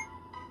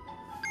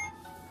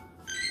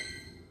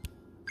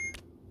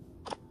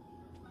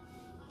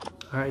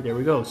 All right, there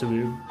we go. So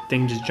the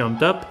thing just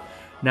jumped up.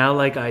 Now,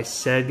 like I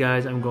said,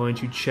 guys, I'm going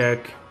to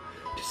check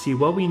to see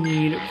what we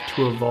need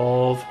to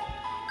evolve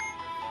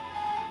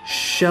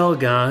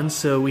Shelgon.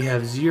 So we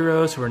have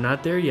 0, so we're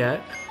not there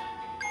yet.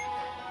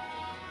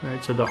 All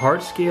right, so the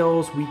heart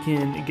scales, we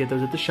can get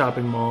those at the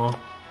shopping mall.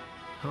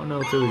 I don't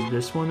know if it was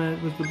this one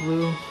that was the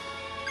blue.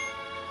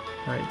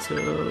 Alright,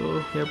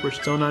 so, yep, we're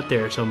still not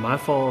there. So my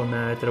fault on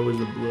that, I thought it was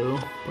the blue,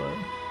 but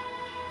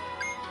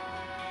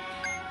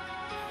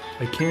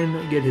I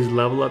can get his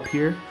level up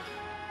here,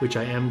 which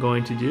I am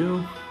going to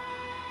do.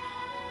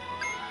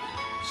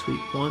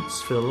 Sweep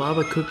once for the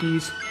lava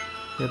cookies.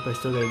 Yep, I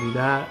still gotta do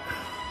that.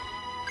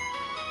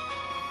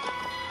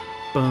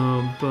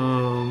 Boom,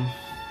 boom.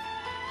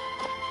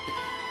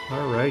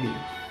 Alrighty.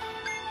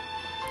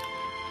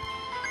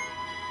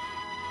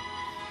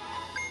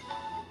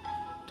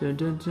 Dun,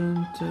 dun,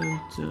 dun,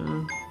 dun,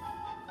 dun.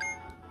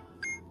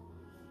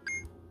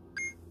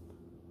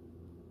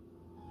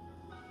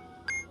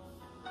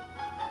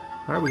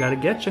 Alright, we gotta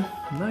get you.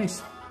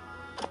 Nice.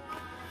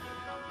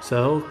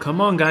 So,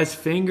 come on guys,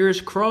 fingers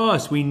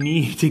crossed. We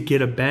need to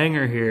get a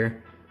banger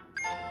here.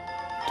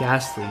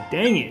 Ghastly,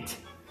 dang it.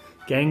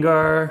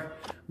 Gengar,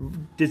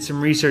 did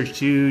some research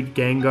too.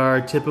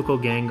 Gengar, typical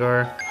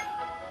Gengar.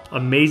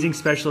 Amazing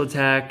special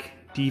attack.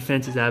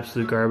 Defense is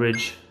absolute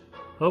garbage.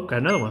 Oh, got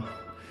another one.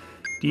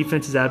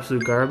 Defense is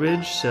absolute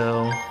garbage,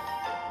 so...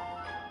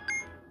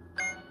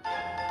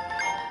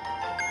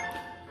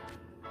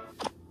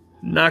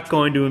 not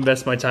going to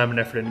invest my time and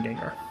effort in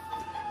Gengar.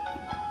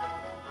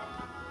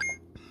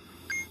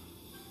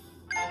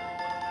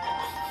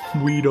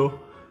 Weedle.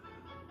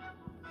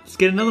 Let's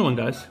get another one,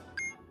 guys.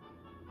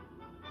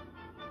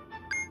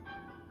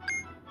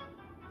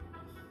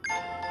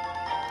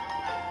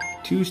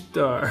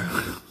 Two-star.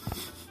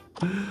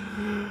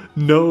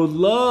 No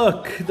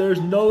luck.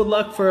 There's no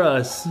luck for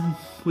us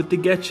with the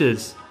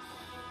Getchas.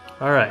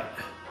 Alright.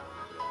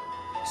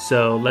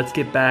 So let's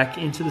get back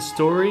into the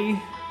story.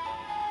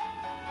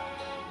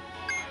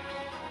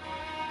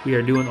 We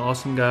are doing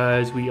awesome,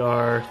 guys. We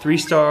are 3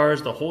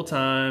 stars the whole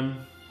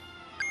time.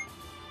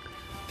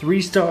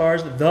 3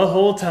 stars the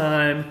whole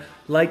time,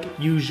 like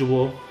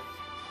usual.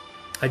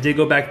 I did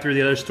go back through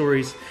the other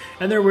stories,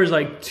 and there was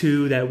like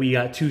 2 that we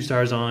got 2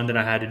 stars on that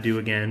I had to do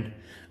again,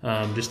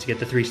 just to get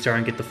the 3 star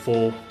and get the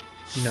full,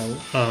 you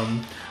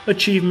know,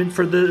 achievement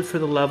for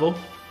the level.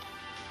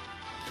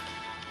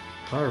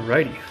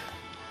 Alrighty.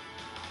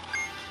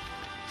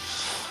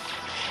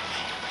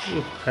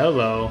 Ooh,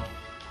 hello.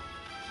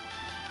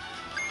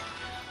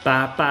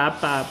 Bye bye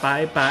bye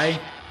bye bye.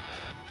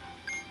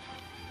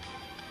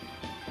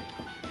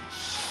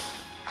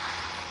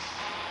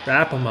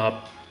 Wrap them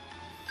up.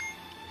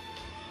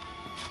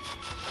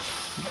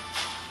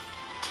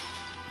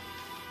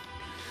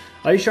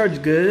 Ice Shard's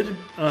good.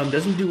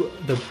 Doesn't do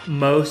the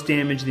most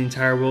damage in the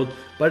entire world,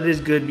 but it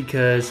is good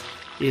because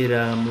it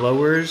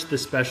lowers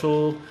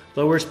special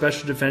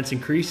defense,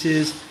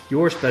 increases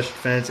your special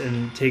defense,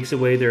 and takes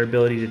away their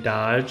ability to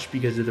dodge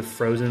because of the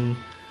frozen,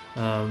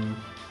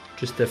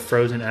 just the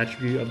frozen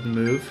attribute of the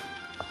move.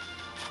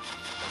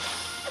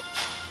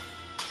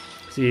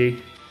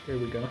 See, there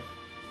we go.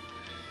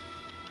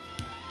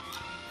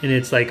 And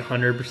it's like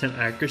 100%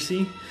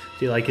 accuracy.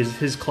 See, like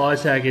his claw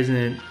attack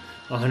isn't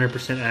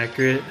 100%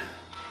 accurate.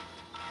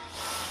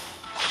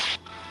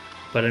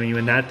 But I mean,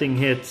 when that thing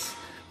hits,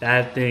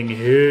 that thing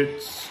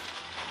hits.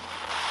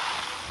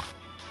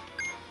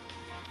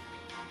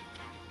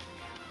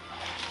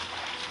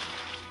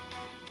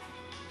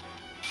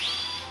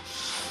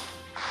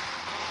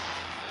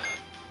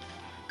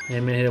 And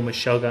I'm gonna hit him with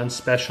Shell Gun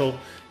Special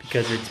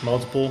because it's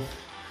multiple.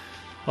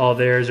 All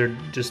theirs are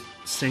just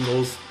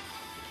singles.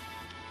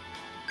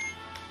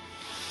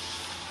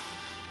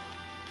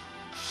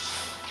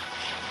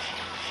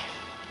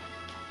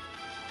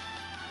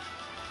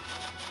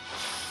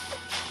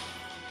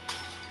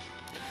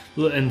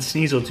 And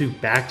Sneasel too,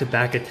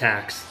 back-to-back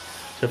attacks.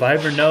 So if I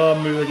ever know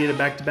I'm gonna get a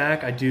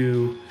back-to-back, I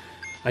do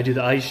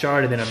the Ice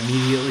Shard and then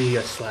immediately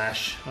a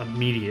Slash.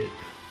 Immediate.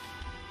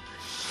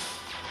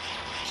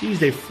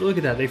 Jeez, look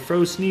at that, they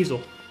froze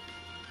Sneasel.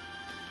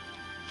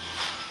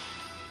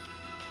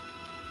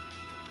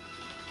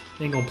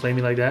 They ain't gonna play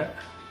me like that.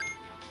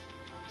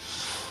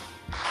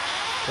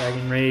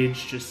 Dragon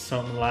Rage, just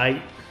something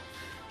light.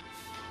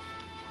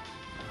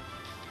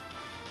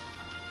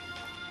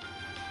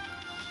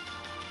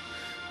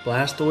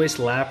 Blastoise,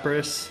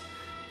 Lapras,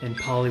 and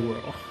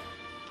Poliwhirl.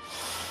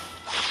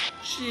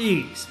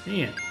 Jeez,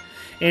 man.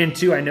 And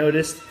two, I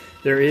noticed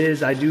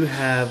I do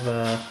have,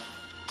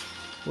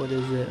 what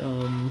is it?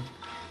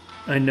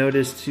 I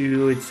noticed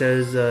too, it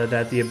says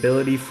that the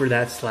ability for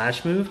that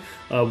Slash move,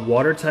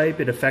 Water type,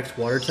 it affects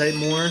Water type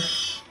more.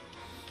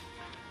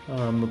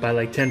 By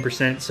like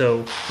 10%,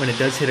 so when it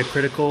does hit a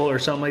critical or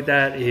something like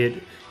that,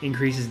 it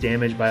increases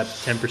damage by up to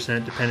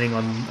 10% depending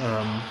on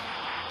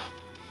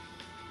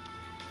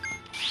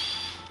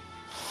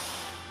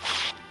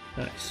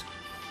nice.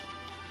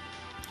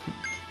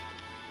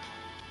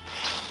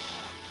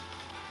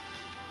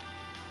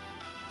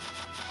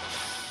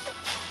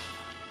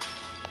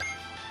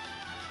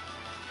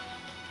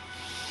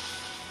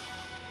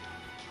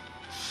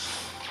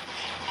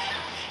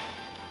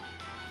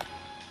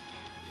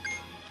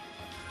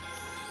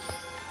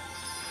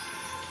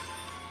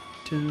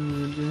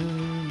 Dun,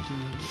 dun,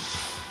 dun.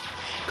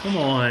 Come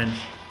on.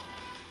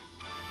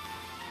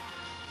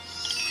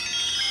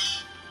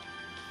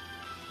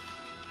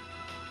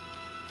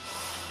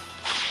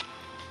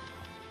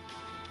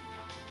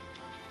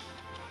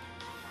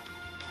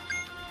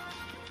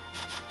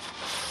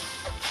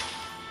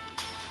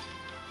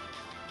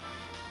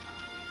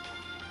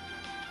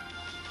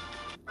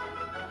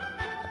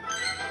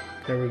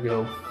 There we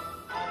go.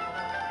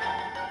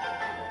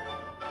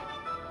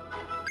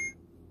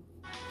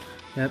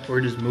 Yep,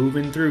 we're just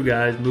moving through,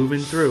 guys,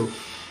 moving through.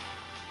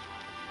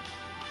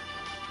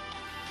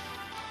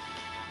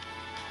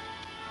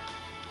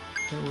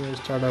 We're gonna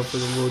start off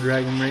with a little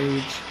Dragon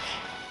Rage.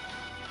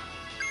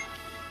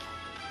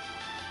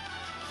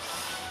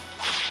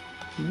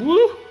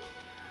 Woo!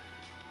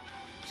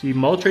 See,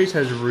 Moltres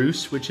has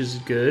Roost, which is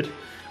good.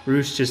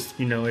 Roost just,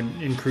 you know,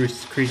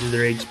 increases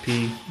their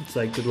HP. It's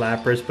like the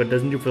Lapras, but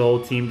doesn't do it for the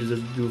whole team. Just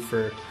doesn't do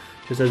for,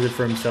 just does it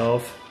for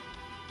himself.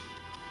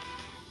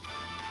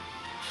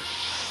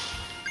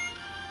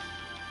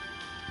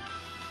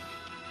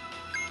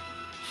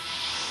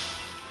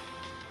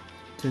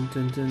 Dun,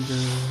 dun, dun,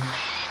 dun.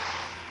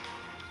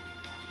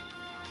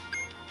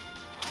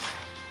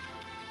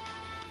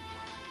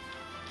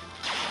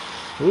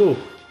 Ooh.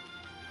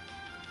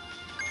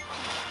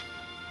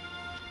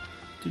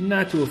 Do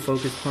not do a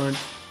focus punch.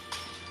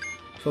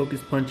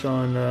 Focus punch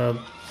on him,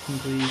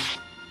 please.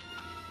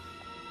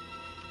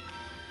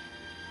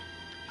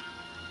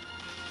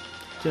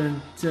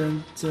 Dun,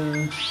 dun,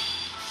 dun.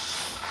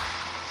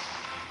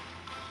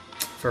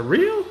 For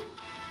real?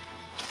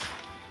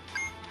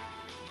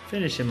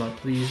 Finish him up,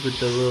 please, with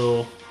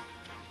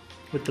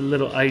the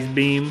little ice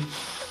beam.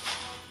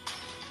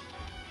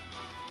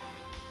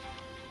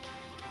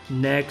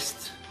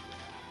 Next.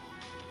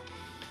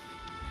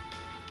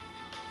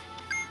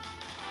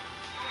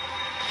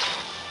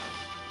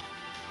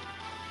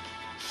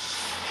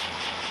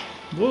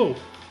 Whoa.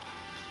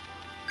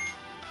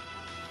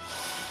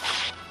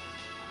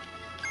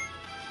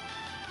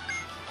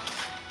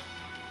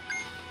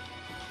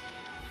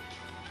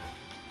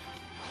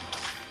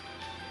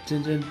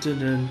 Dun, dun, dun,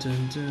 dun,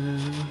 dun,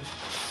 dun.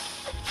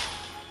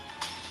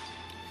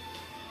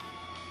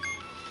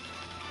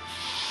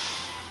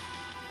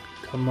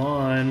 Come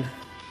on.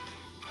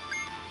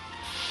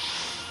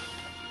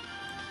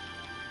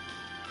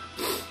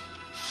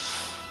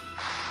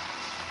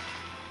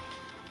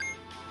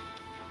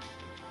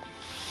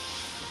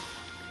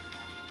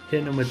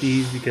 Hitting him with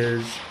these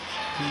because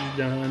he's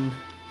done.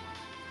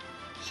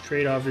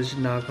 Straight off, this should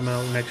knock him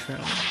out next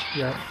round.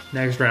 Yep,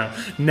 next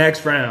round.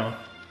 Next round.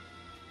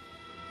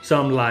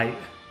 Some light.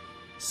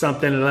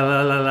 Something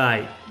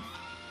light.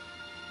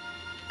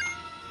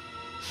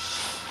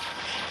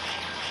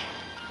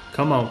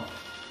 Come on.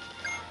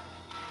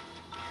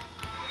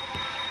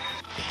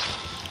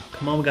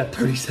 Come on, we got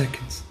 30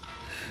 seconds.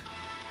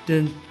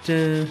 Dun,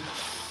 dun.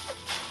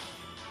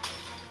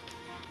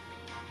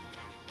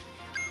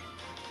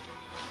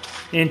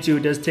 And two,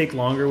 it does take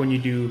longer when you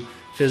do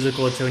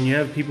physical attacks. When you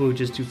have people who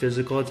just do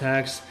physical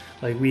attacks,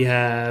 like we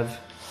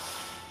have.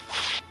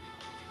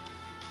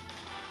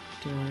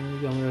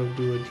 I'm gonna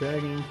do a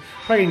dragon.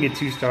 Probably gonna get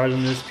 2 stars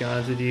on this, to be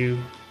honest with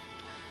you.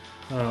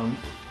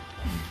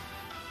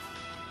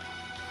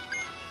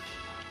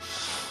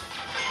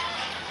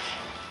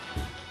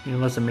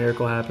 Unless a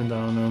miracle happens,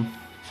 I don't know.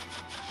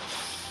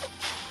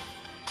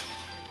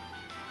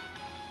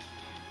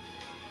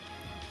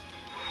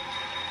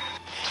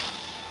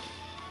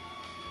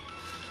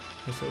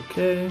 That's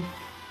okay.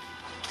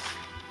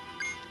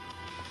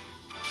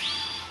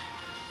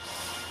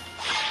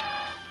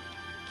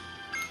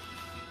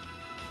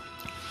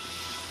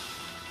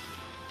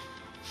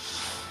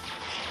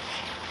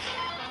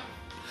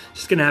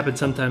 It's gonna happen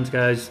sometimes,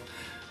 guys.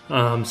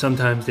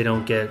 Sometimes they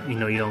don't get, you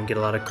don't get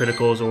a lot of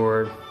criticals,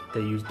 or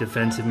they use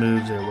defensive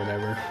moves or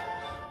whatever.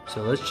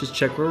 So let's just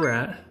check where we're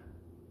at.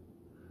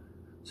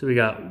 So we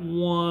got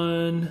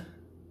 1,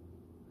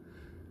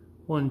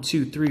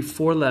 2, 3,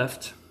 4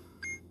 left.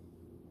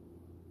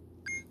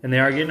 And they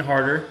are getting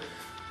harder.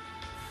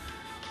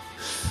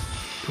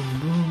 Boom,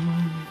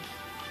 boom.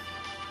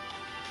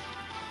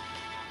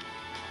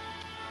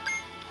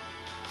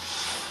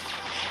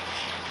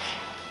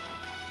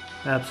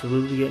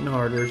 Absolutely getting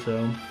harder,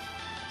 so.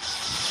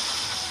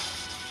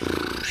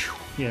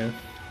 Yeah.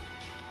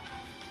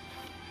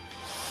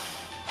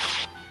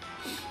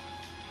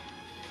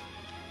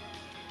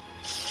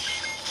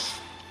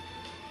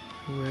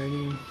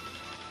 Ready.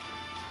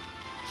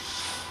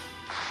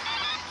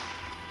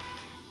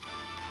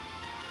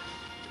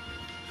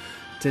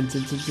 Dun,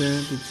 dun, dun,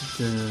 dun, dun,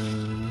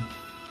 dun.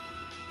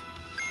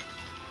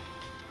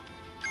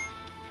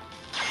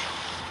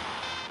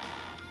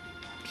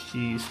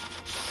 Jeez.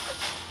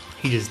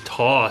 He just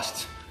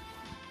tossed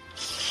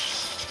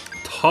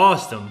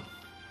him.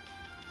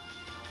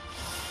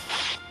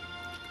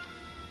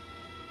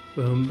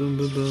 Boom, boom,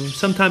 boom, boom.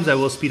 Sometimes I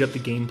will speed up the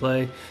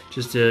gameplay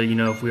just to,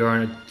 if we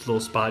are in a little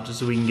spot, just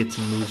so we can get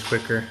some moves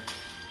quicker.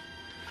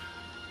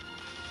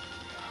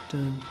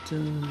 Dun,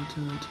 dun, dun,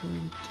 dun,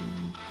 dun,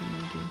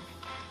 dun, dun.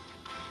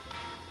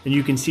 And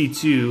you can see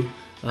too,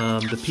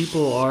 the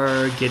people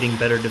are getting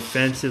better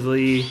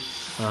defensively.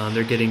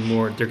 They're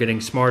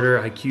getting smarter.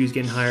 IQ is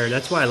getting higher.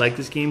 That's why I like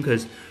this game,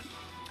 because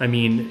I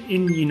mean,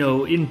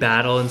 in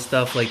battle and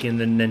stuff, like in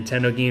the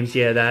Nintendo games,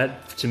 yeah,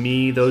 that to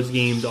me, those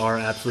games are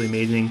absolutely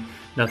amazing.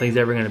 Nothing's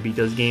ever going to beat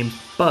those games,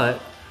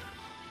 but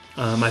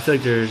I feel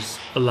like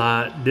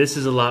this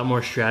is a lot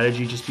more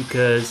strategy, just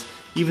because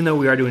even though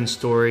we are doing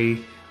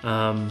story,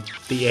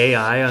 the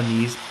AI on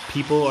these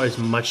people is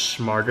much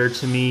smarter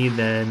to me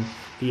than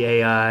the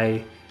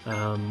AI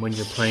when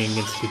you're playing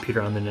against a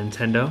computer on the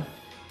Nintendo.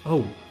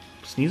 Oh,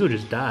 Sneasel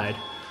just died.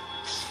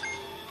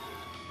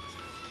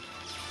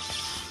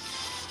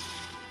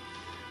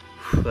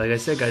 Like I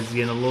said, guys, it's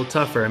getting a little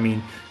tougher. I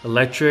mean,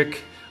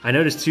 electric, I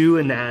noticed too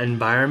in that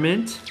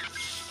environment,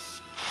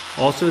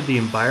 also the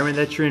environment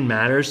that you're in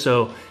matters.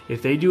 So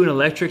if they do an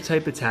electric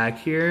type attack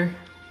here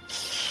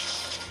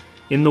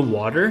in the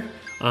water,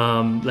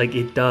 like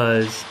it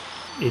does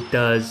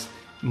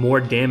more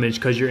damage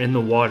because you're in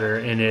the water,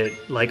 and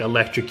it like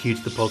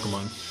electrocutes the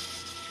Pokemon.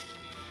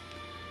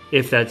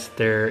 If that's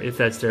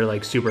their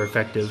like super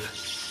effective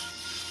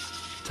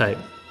type.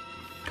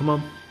 Come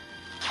on.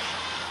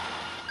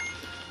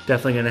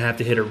 Definitely gonna have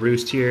to hit a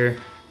roost here.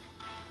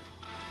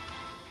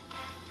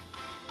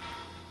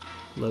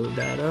 Load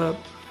that up.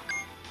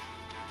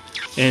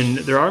 And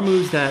there are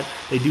moves that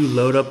they do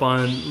load up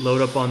on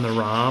the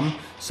ROM.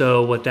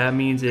 So what that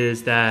means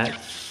is that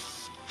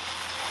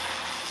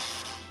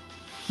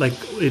like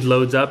it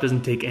loads up,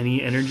 doesn't take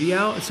any energy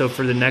out. So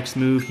for the next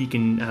move, he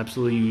can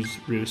absolutely use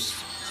Roost.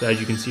 So as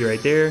you can see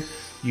right there,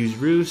 use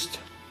Roost.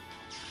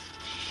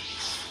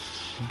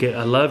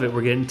 I love it.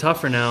 We're getting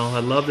tougher now. I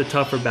love the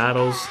tougher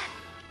battles.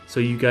 So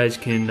you guys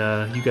can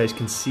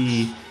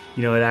see,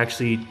 you know, it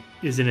actually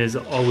isn't as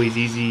always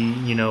easy,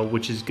 you know,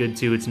 which is good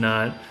too. It's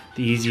not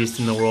the easiest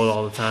in the world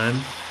all the time.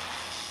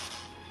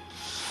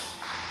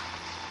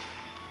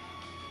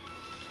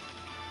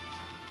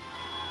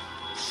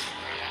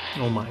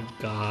 Oh my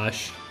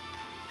gosh.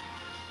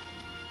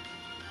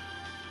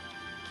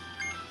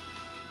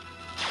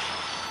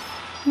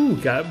 Ooh,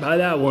 got by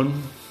that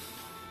one.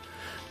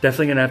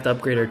 Definitely gonna have to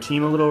upgrade our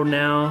team a little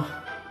now.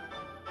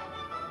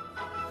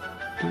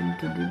 But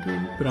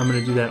I'm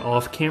gonna do that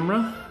off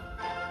camera.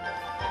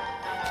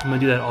 I'm gonna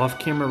do that off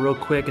camera real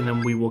quick, and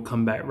then we will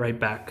come back right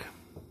back.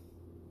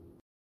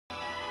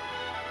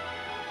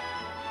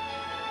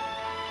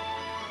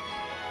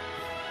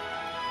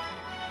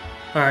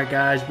 Alright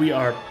guys, we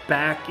are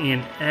back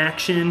in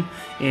action,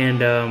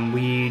 and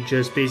we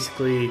just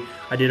basically,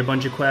 I did a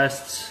bunch of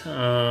quests,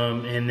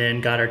 and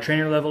then got our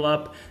trainer level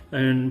up,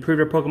 and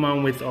improved our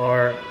Pokemon with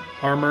our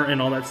armor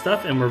and all that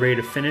stuff, and we're ready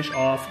to finish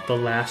off the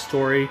last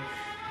story.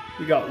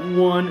 We got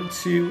 1,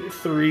 2,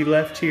 3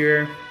 left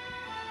here.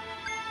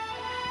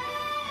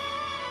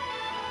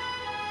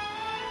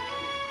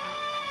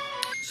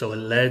 So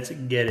let's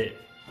get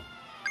it.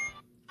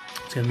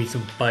 It's gonna be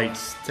some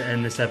fights to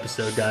end this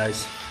episode,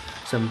 guys.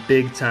 Some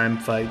big time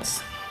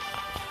fights.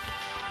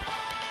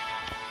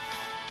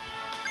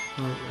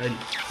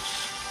 Alrighty.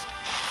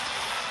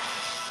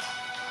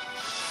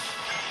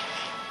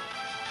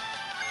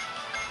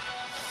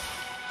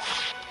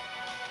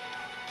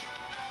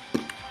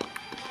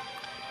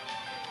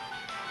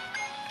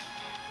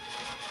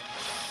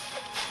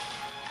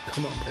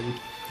 Come on, baby.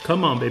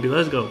 Come on, baby.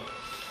 Let's go.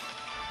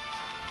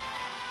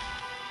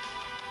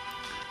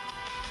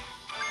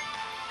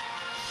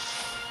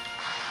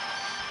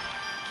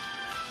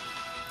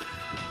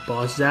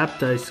 Boss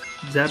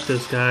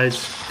Zapdos,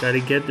 guys. Gotta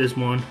get this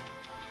one.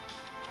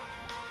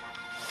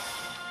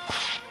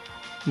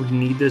 We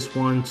need this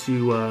one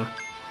to,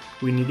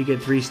 we need to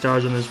get 3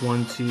 stars on this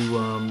one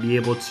to be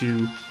able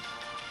to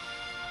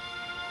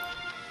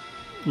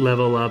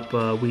level up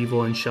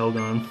Weevil and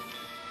Shelgon.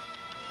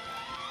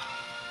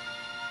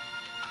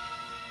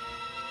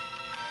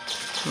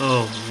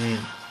 Oh,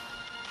 man.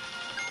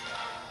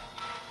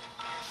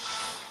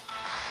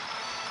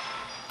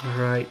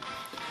 Alright.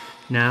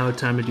 Now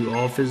time to do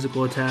all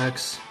physical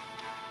attacks.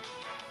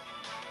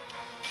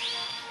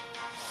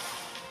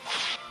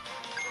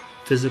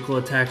 Physical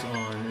attacks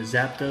on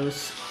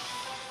Zapdos.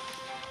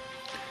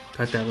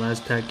 Got that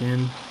last attack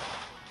in.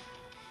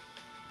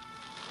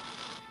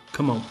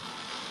 Come on.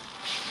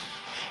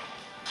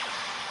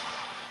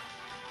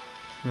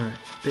 Alright,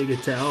 big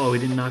attack. Oh, we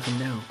didn't knock him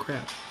down.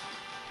 Crap.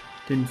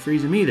 Didn't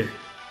freeze him either.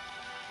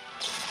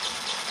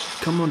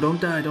 Come on,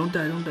 don't die, don't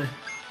die, don't die.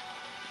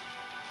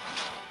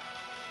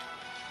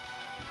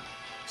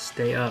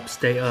 Stay up,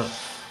 stay up.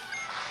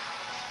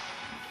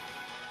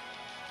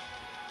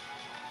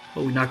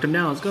 Oh, we knocked him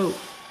down. Let's go.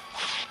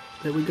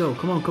 There we go.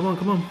 Come on, come on,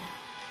 come on.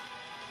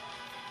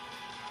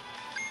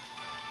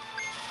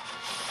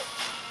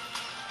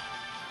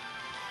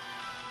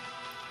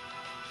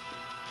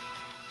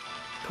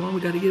 Come on,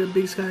 we gotta get a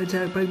big sky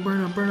attack. Big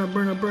burn up, burn up,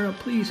 burn up, burn up,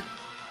 please.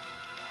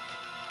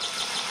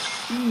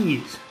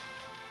 Jeez.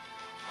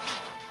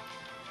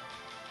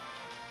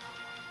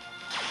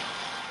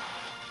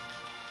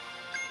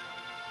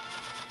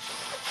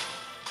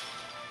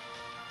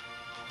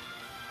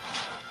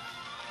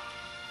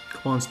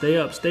 Come on, stay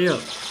up, stay up.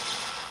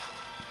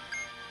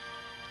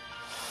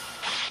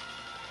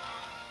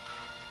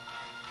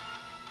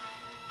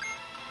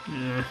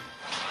 Yeah.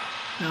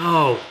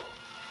 No.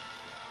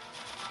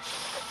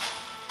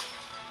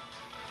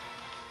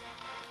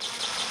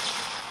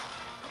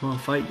 Come on,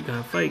 fight. You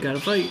gotta fight, gotta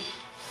fight.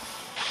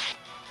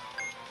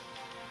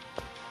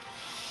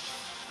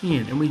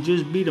 Man, and we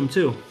just beat him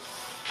too.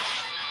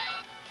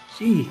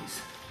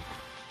 Jeez.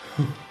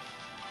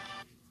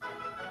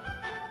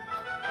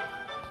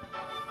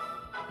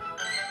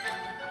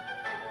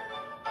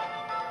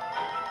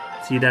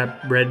 See,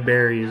 that red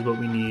berry is what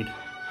we need.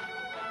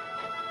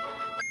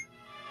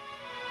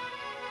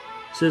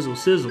 Sizzle,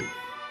 sizzle.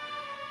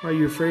 Are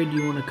you afraid? Do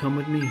you want to come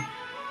with me?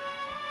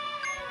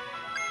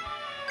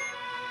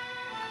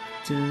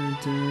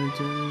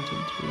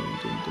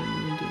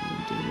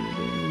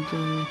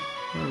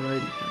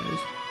 Alrighty, guys.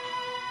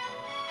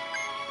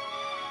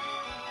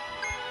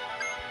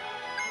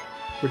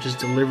 We're just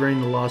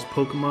delivering the lost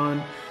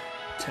Pokemon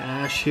to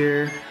Ash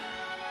here.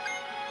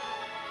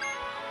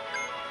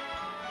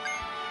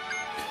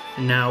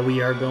 And now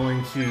we are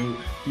going to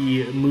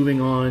be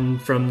moving on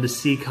from the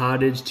Sea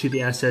Cottage to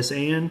the SS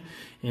Anne,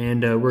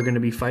 and we're going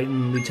to be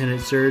fighting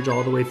Lieutenant Surge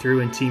all the way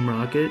through in Team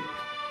Rocket.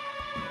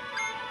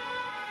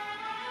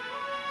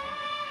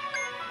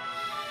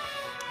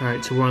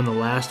 Alright, so we're on the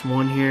last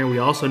one here. We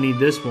also need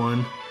this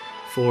one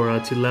for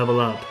to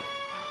level up.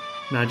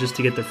 Not just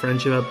to get the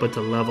friendship up, but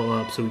to level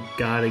up. So we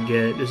gotta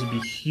get, this would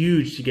be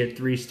huge to get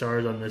 3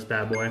 stars on this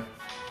bad boy.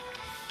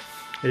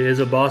 It is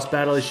a boss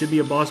battle. It should be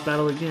a boss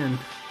battle again.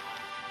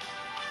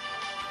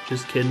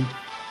 Just kidding.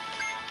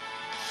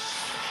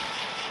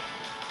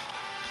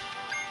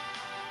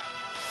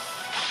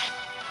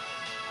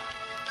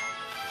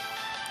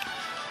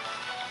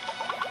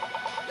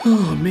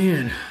 Oh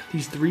man,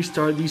 these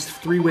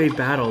 3-wave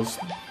battles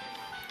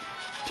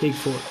take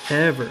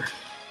forever.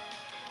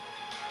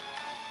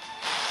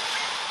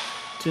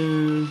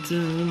 Dun,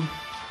 dun.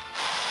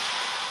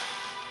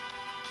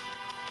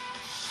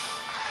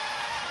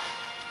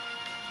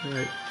 All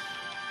right.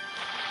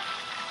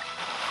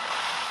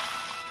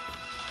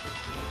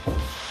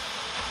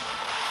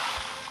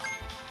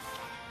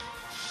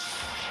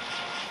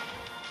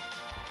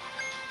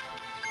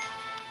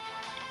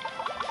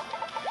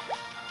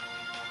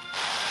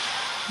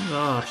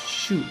 Ah,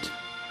 shoot.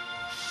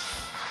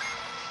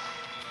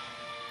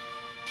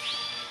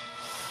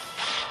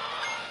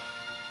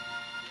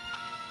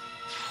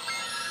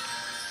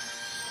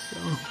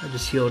 Oh, I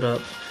just healed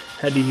up.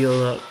 Had to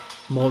heal up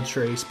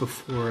Moltres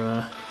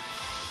before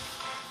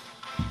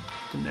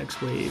the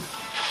next wave.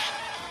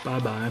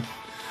 Bye-bye.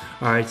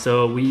 Alright,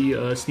 so we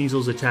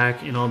Sneasel's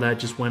attack and all that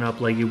just went up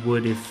like it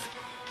would if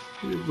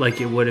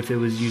it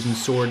was using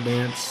Sword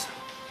Dance.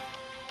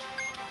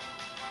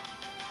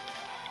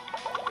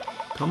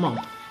 Come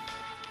on.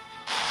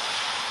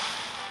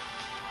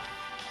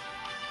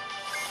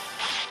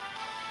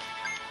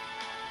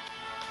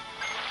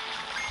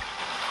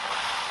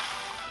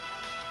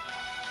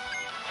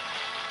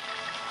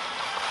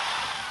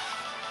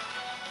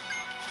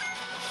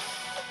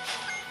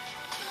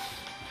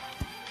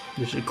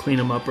 We should clean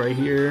them up right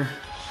here.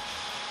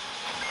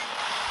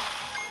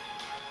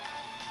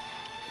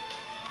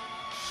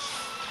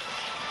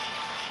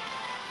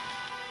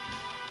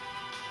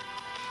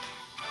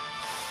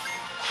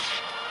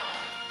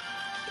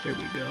 There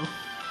we go.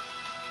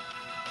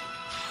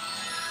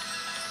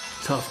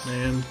 Tough,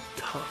 man.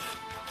 Tough.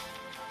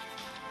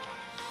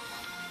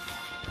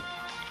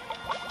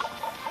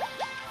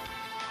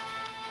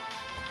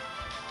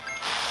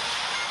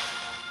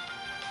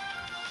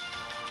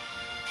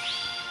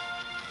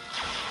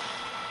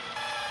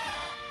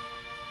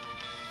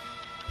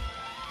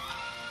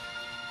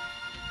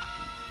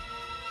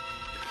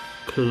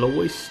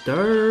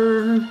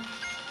 Cloyster.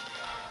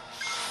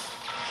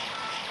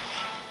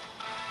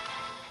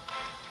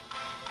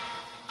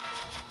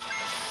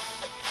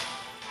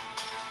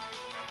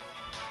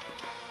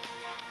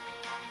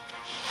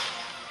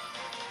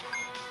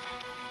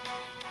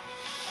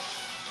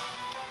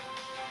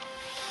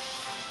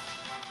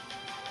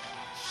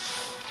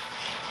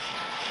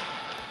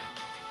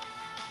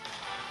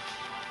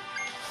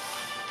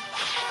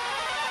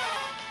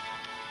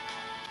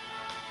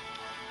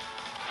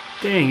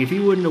 Dang, if he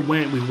wouldn't have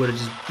went, we would have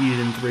just beat it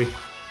in 3.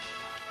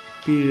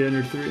 Beat it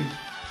under 3.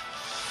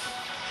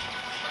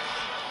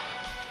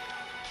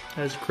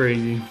 That's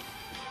crazy.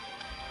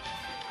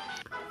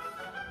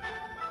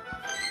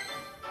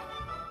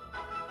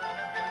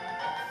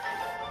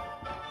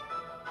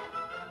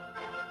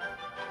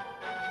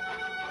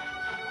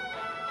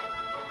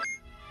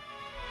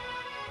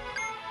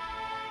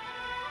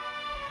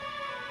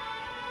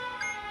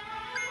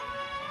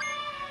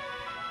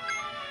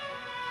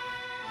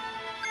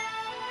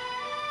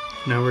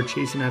 Now we're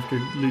chasing after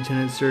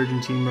Lieutenant Surge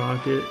and Team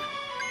Rocket.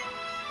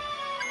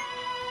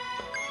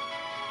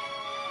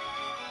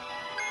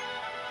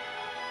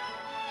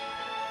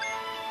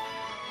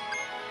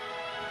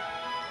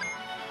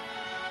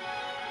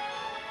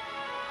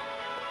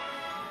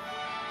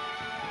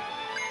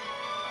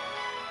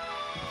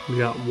 We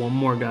got one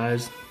more,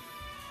 guys.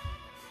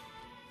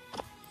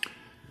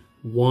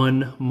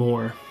 One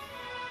more.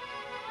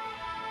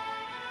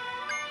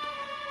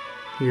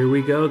 Here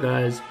we go,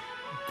 guys.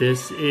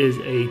 This is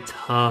a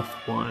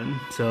tough one.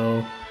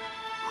 So,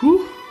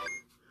 whew,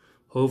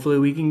 hopefully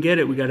we can get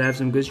it. We got to have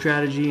some good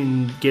strategy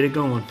and get it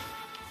going.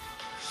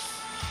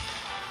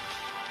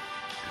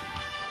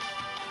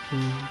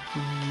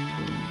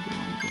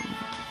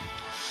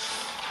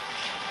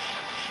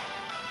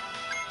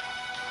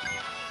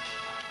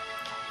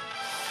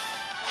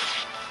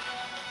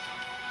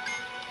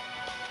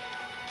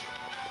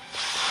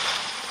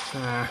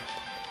 Ah.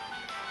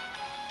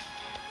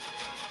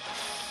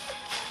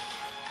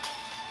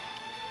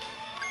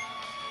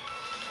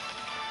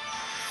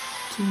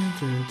 Dun,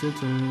 dun, dun,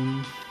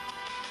 dun.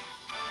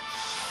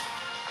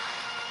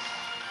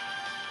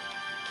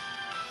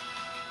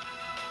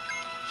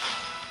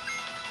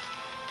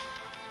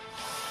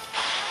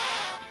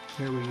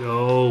 There we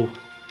go.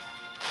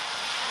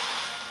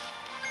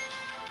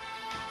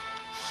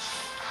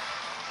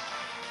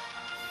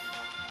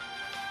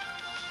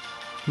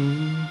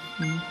 Man,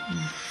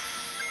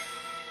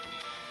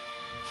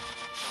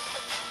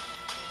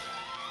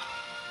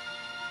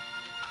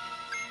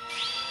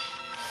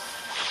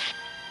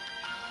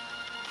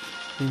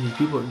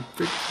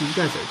 these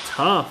guys are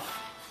tough.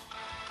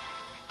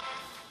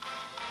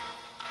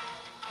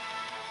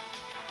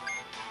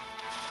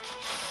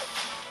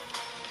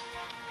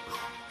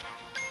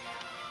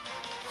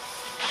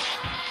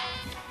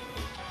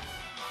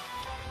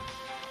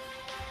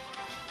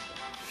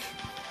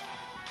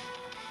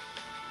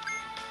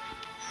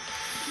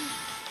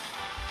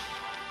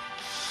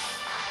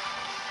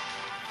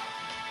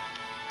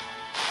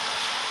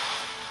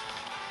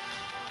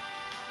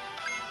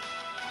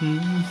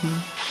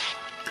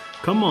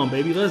 Come on,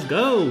 baby, let's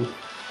go.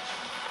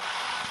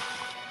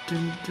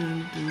 Dun,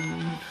 dun,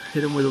 dun.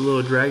 Hit him with a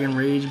little Dragon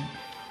Rage.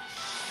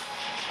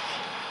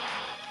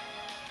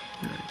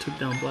 Right, took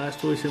down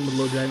Blastoise, hit him with a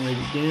little Dragon Rage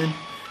again.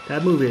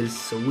 That move is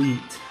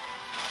sweet.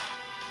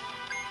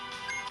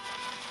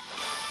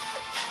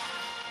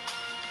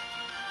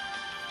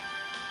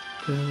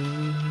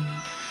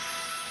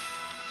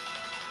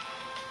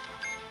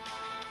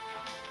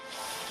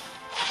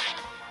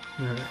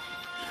 Alright,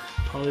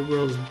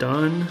 Poliwhirl's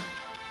done.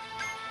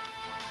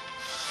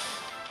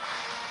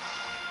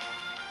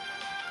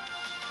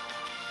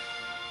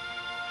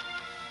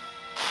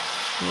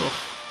 Oh.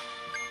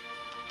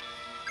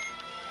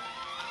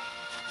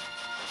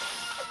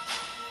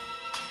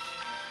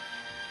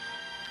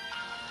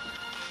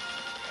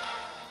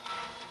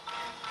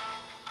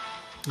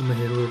 I'm gonna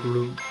hit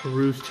a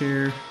roost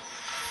here.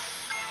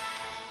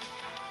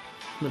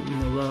 Let me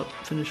heal up,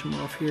 finish him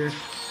off here.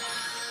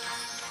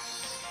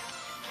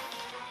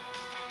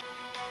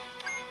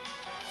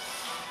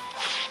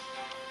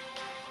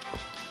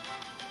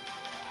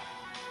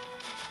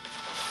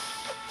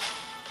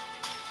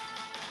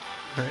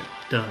 Alright,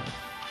 done.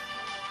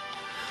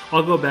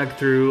 I'll go back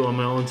through on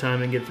my own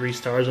time and get 3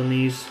 stars on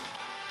these.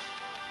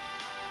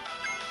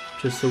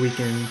 Just so we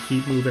can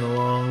keep moving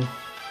along.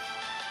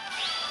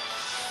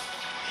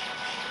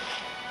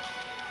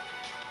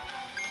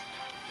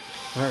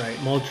 Alright,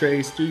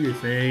 Moltres, do your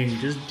thing.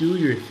 Just do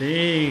your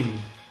thing.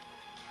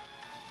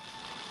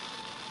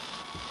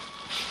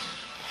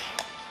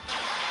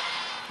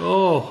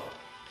 Oh.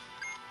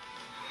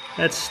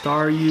 That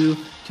Staryu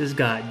just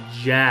got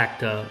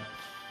jacked up.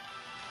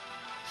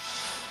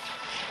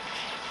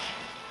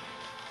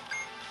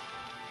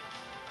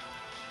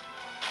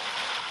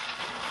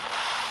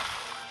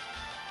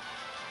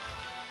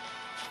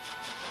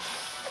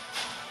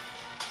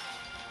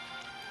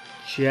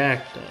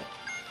 Jacked up.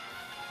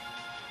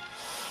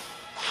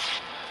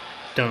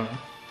 Done.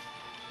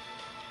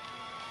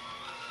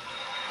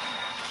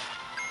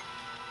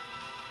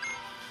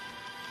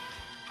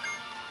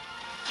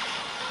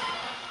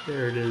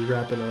 There it is,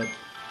 wrap it up.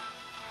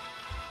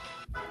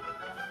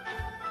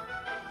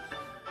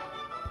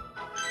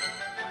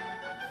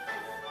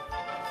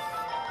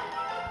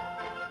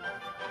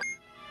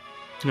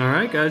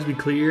 Alright guys, we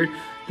cleared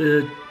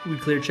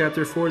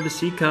chapter 4 of the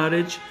Sea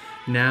Cottage.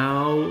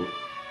 Now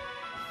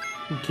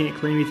we can't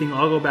claim anything.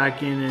 I'll go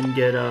back in and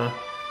get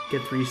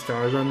 3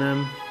 stars on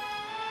them.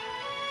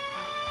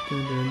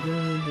 Dun, dun,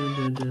 dun, dun,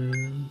 dun,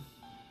 dun.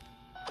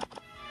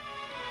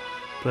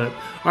 But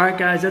alright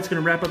guys, that's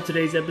going to wrap up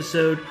today's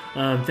episode.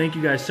 Thank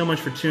you guys so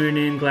much for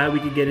tuning in. Glad we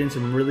could get in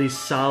some really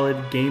solid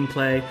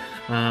gameplay.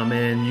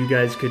 And you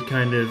guys could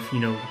kind of,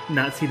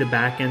 not see the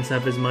back end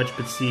stuff as much,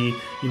 but see,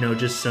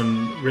 just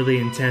some really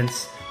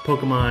intense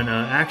Pokemon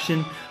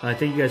action.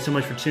 Thank you guys so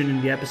much for tuning in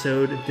to the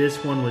episode.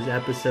 This one was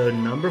episode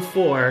number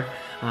 4.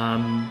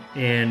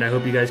 And I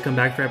hope you guys come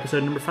back for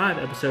episode number 5.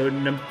 Episode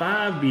number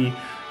 5 will be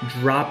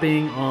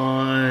dropping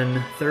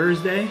on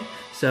Thursday.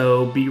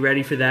 So be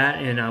ready for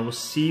that, and I will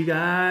see you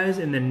guys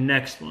in the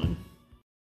next one.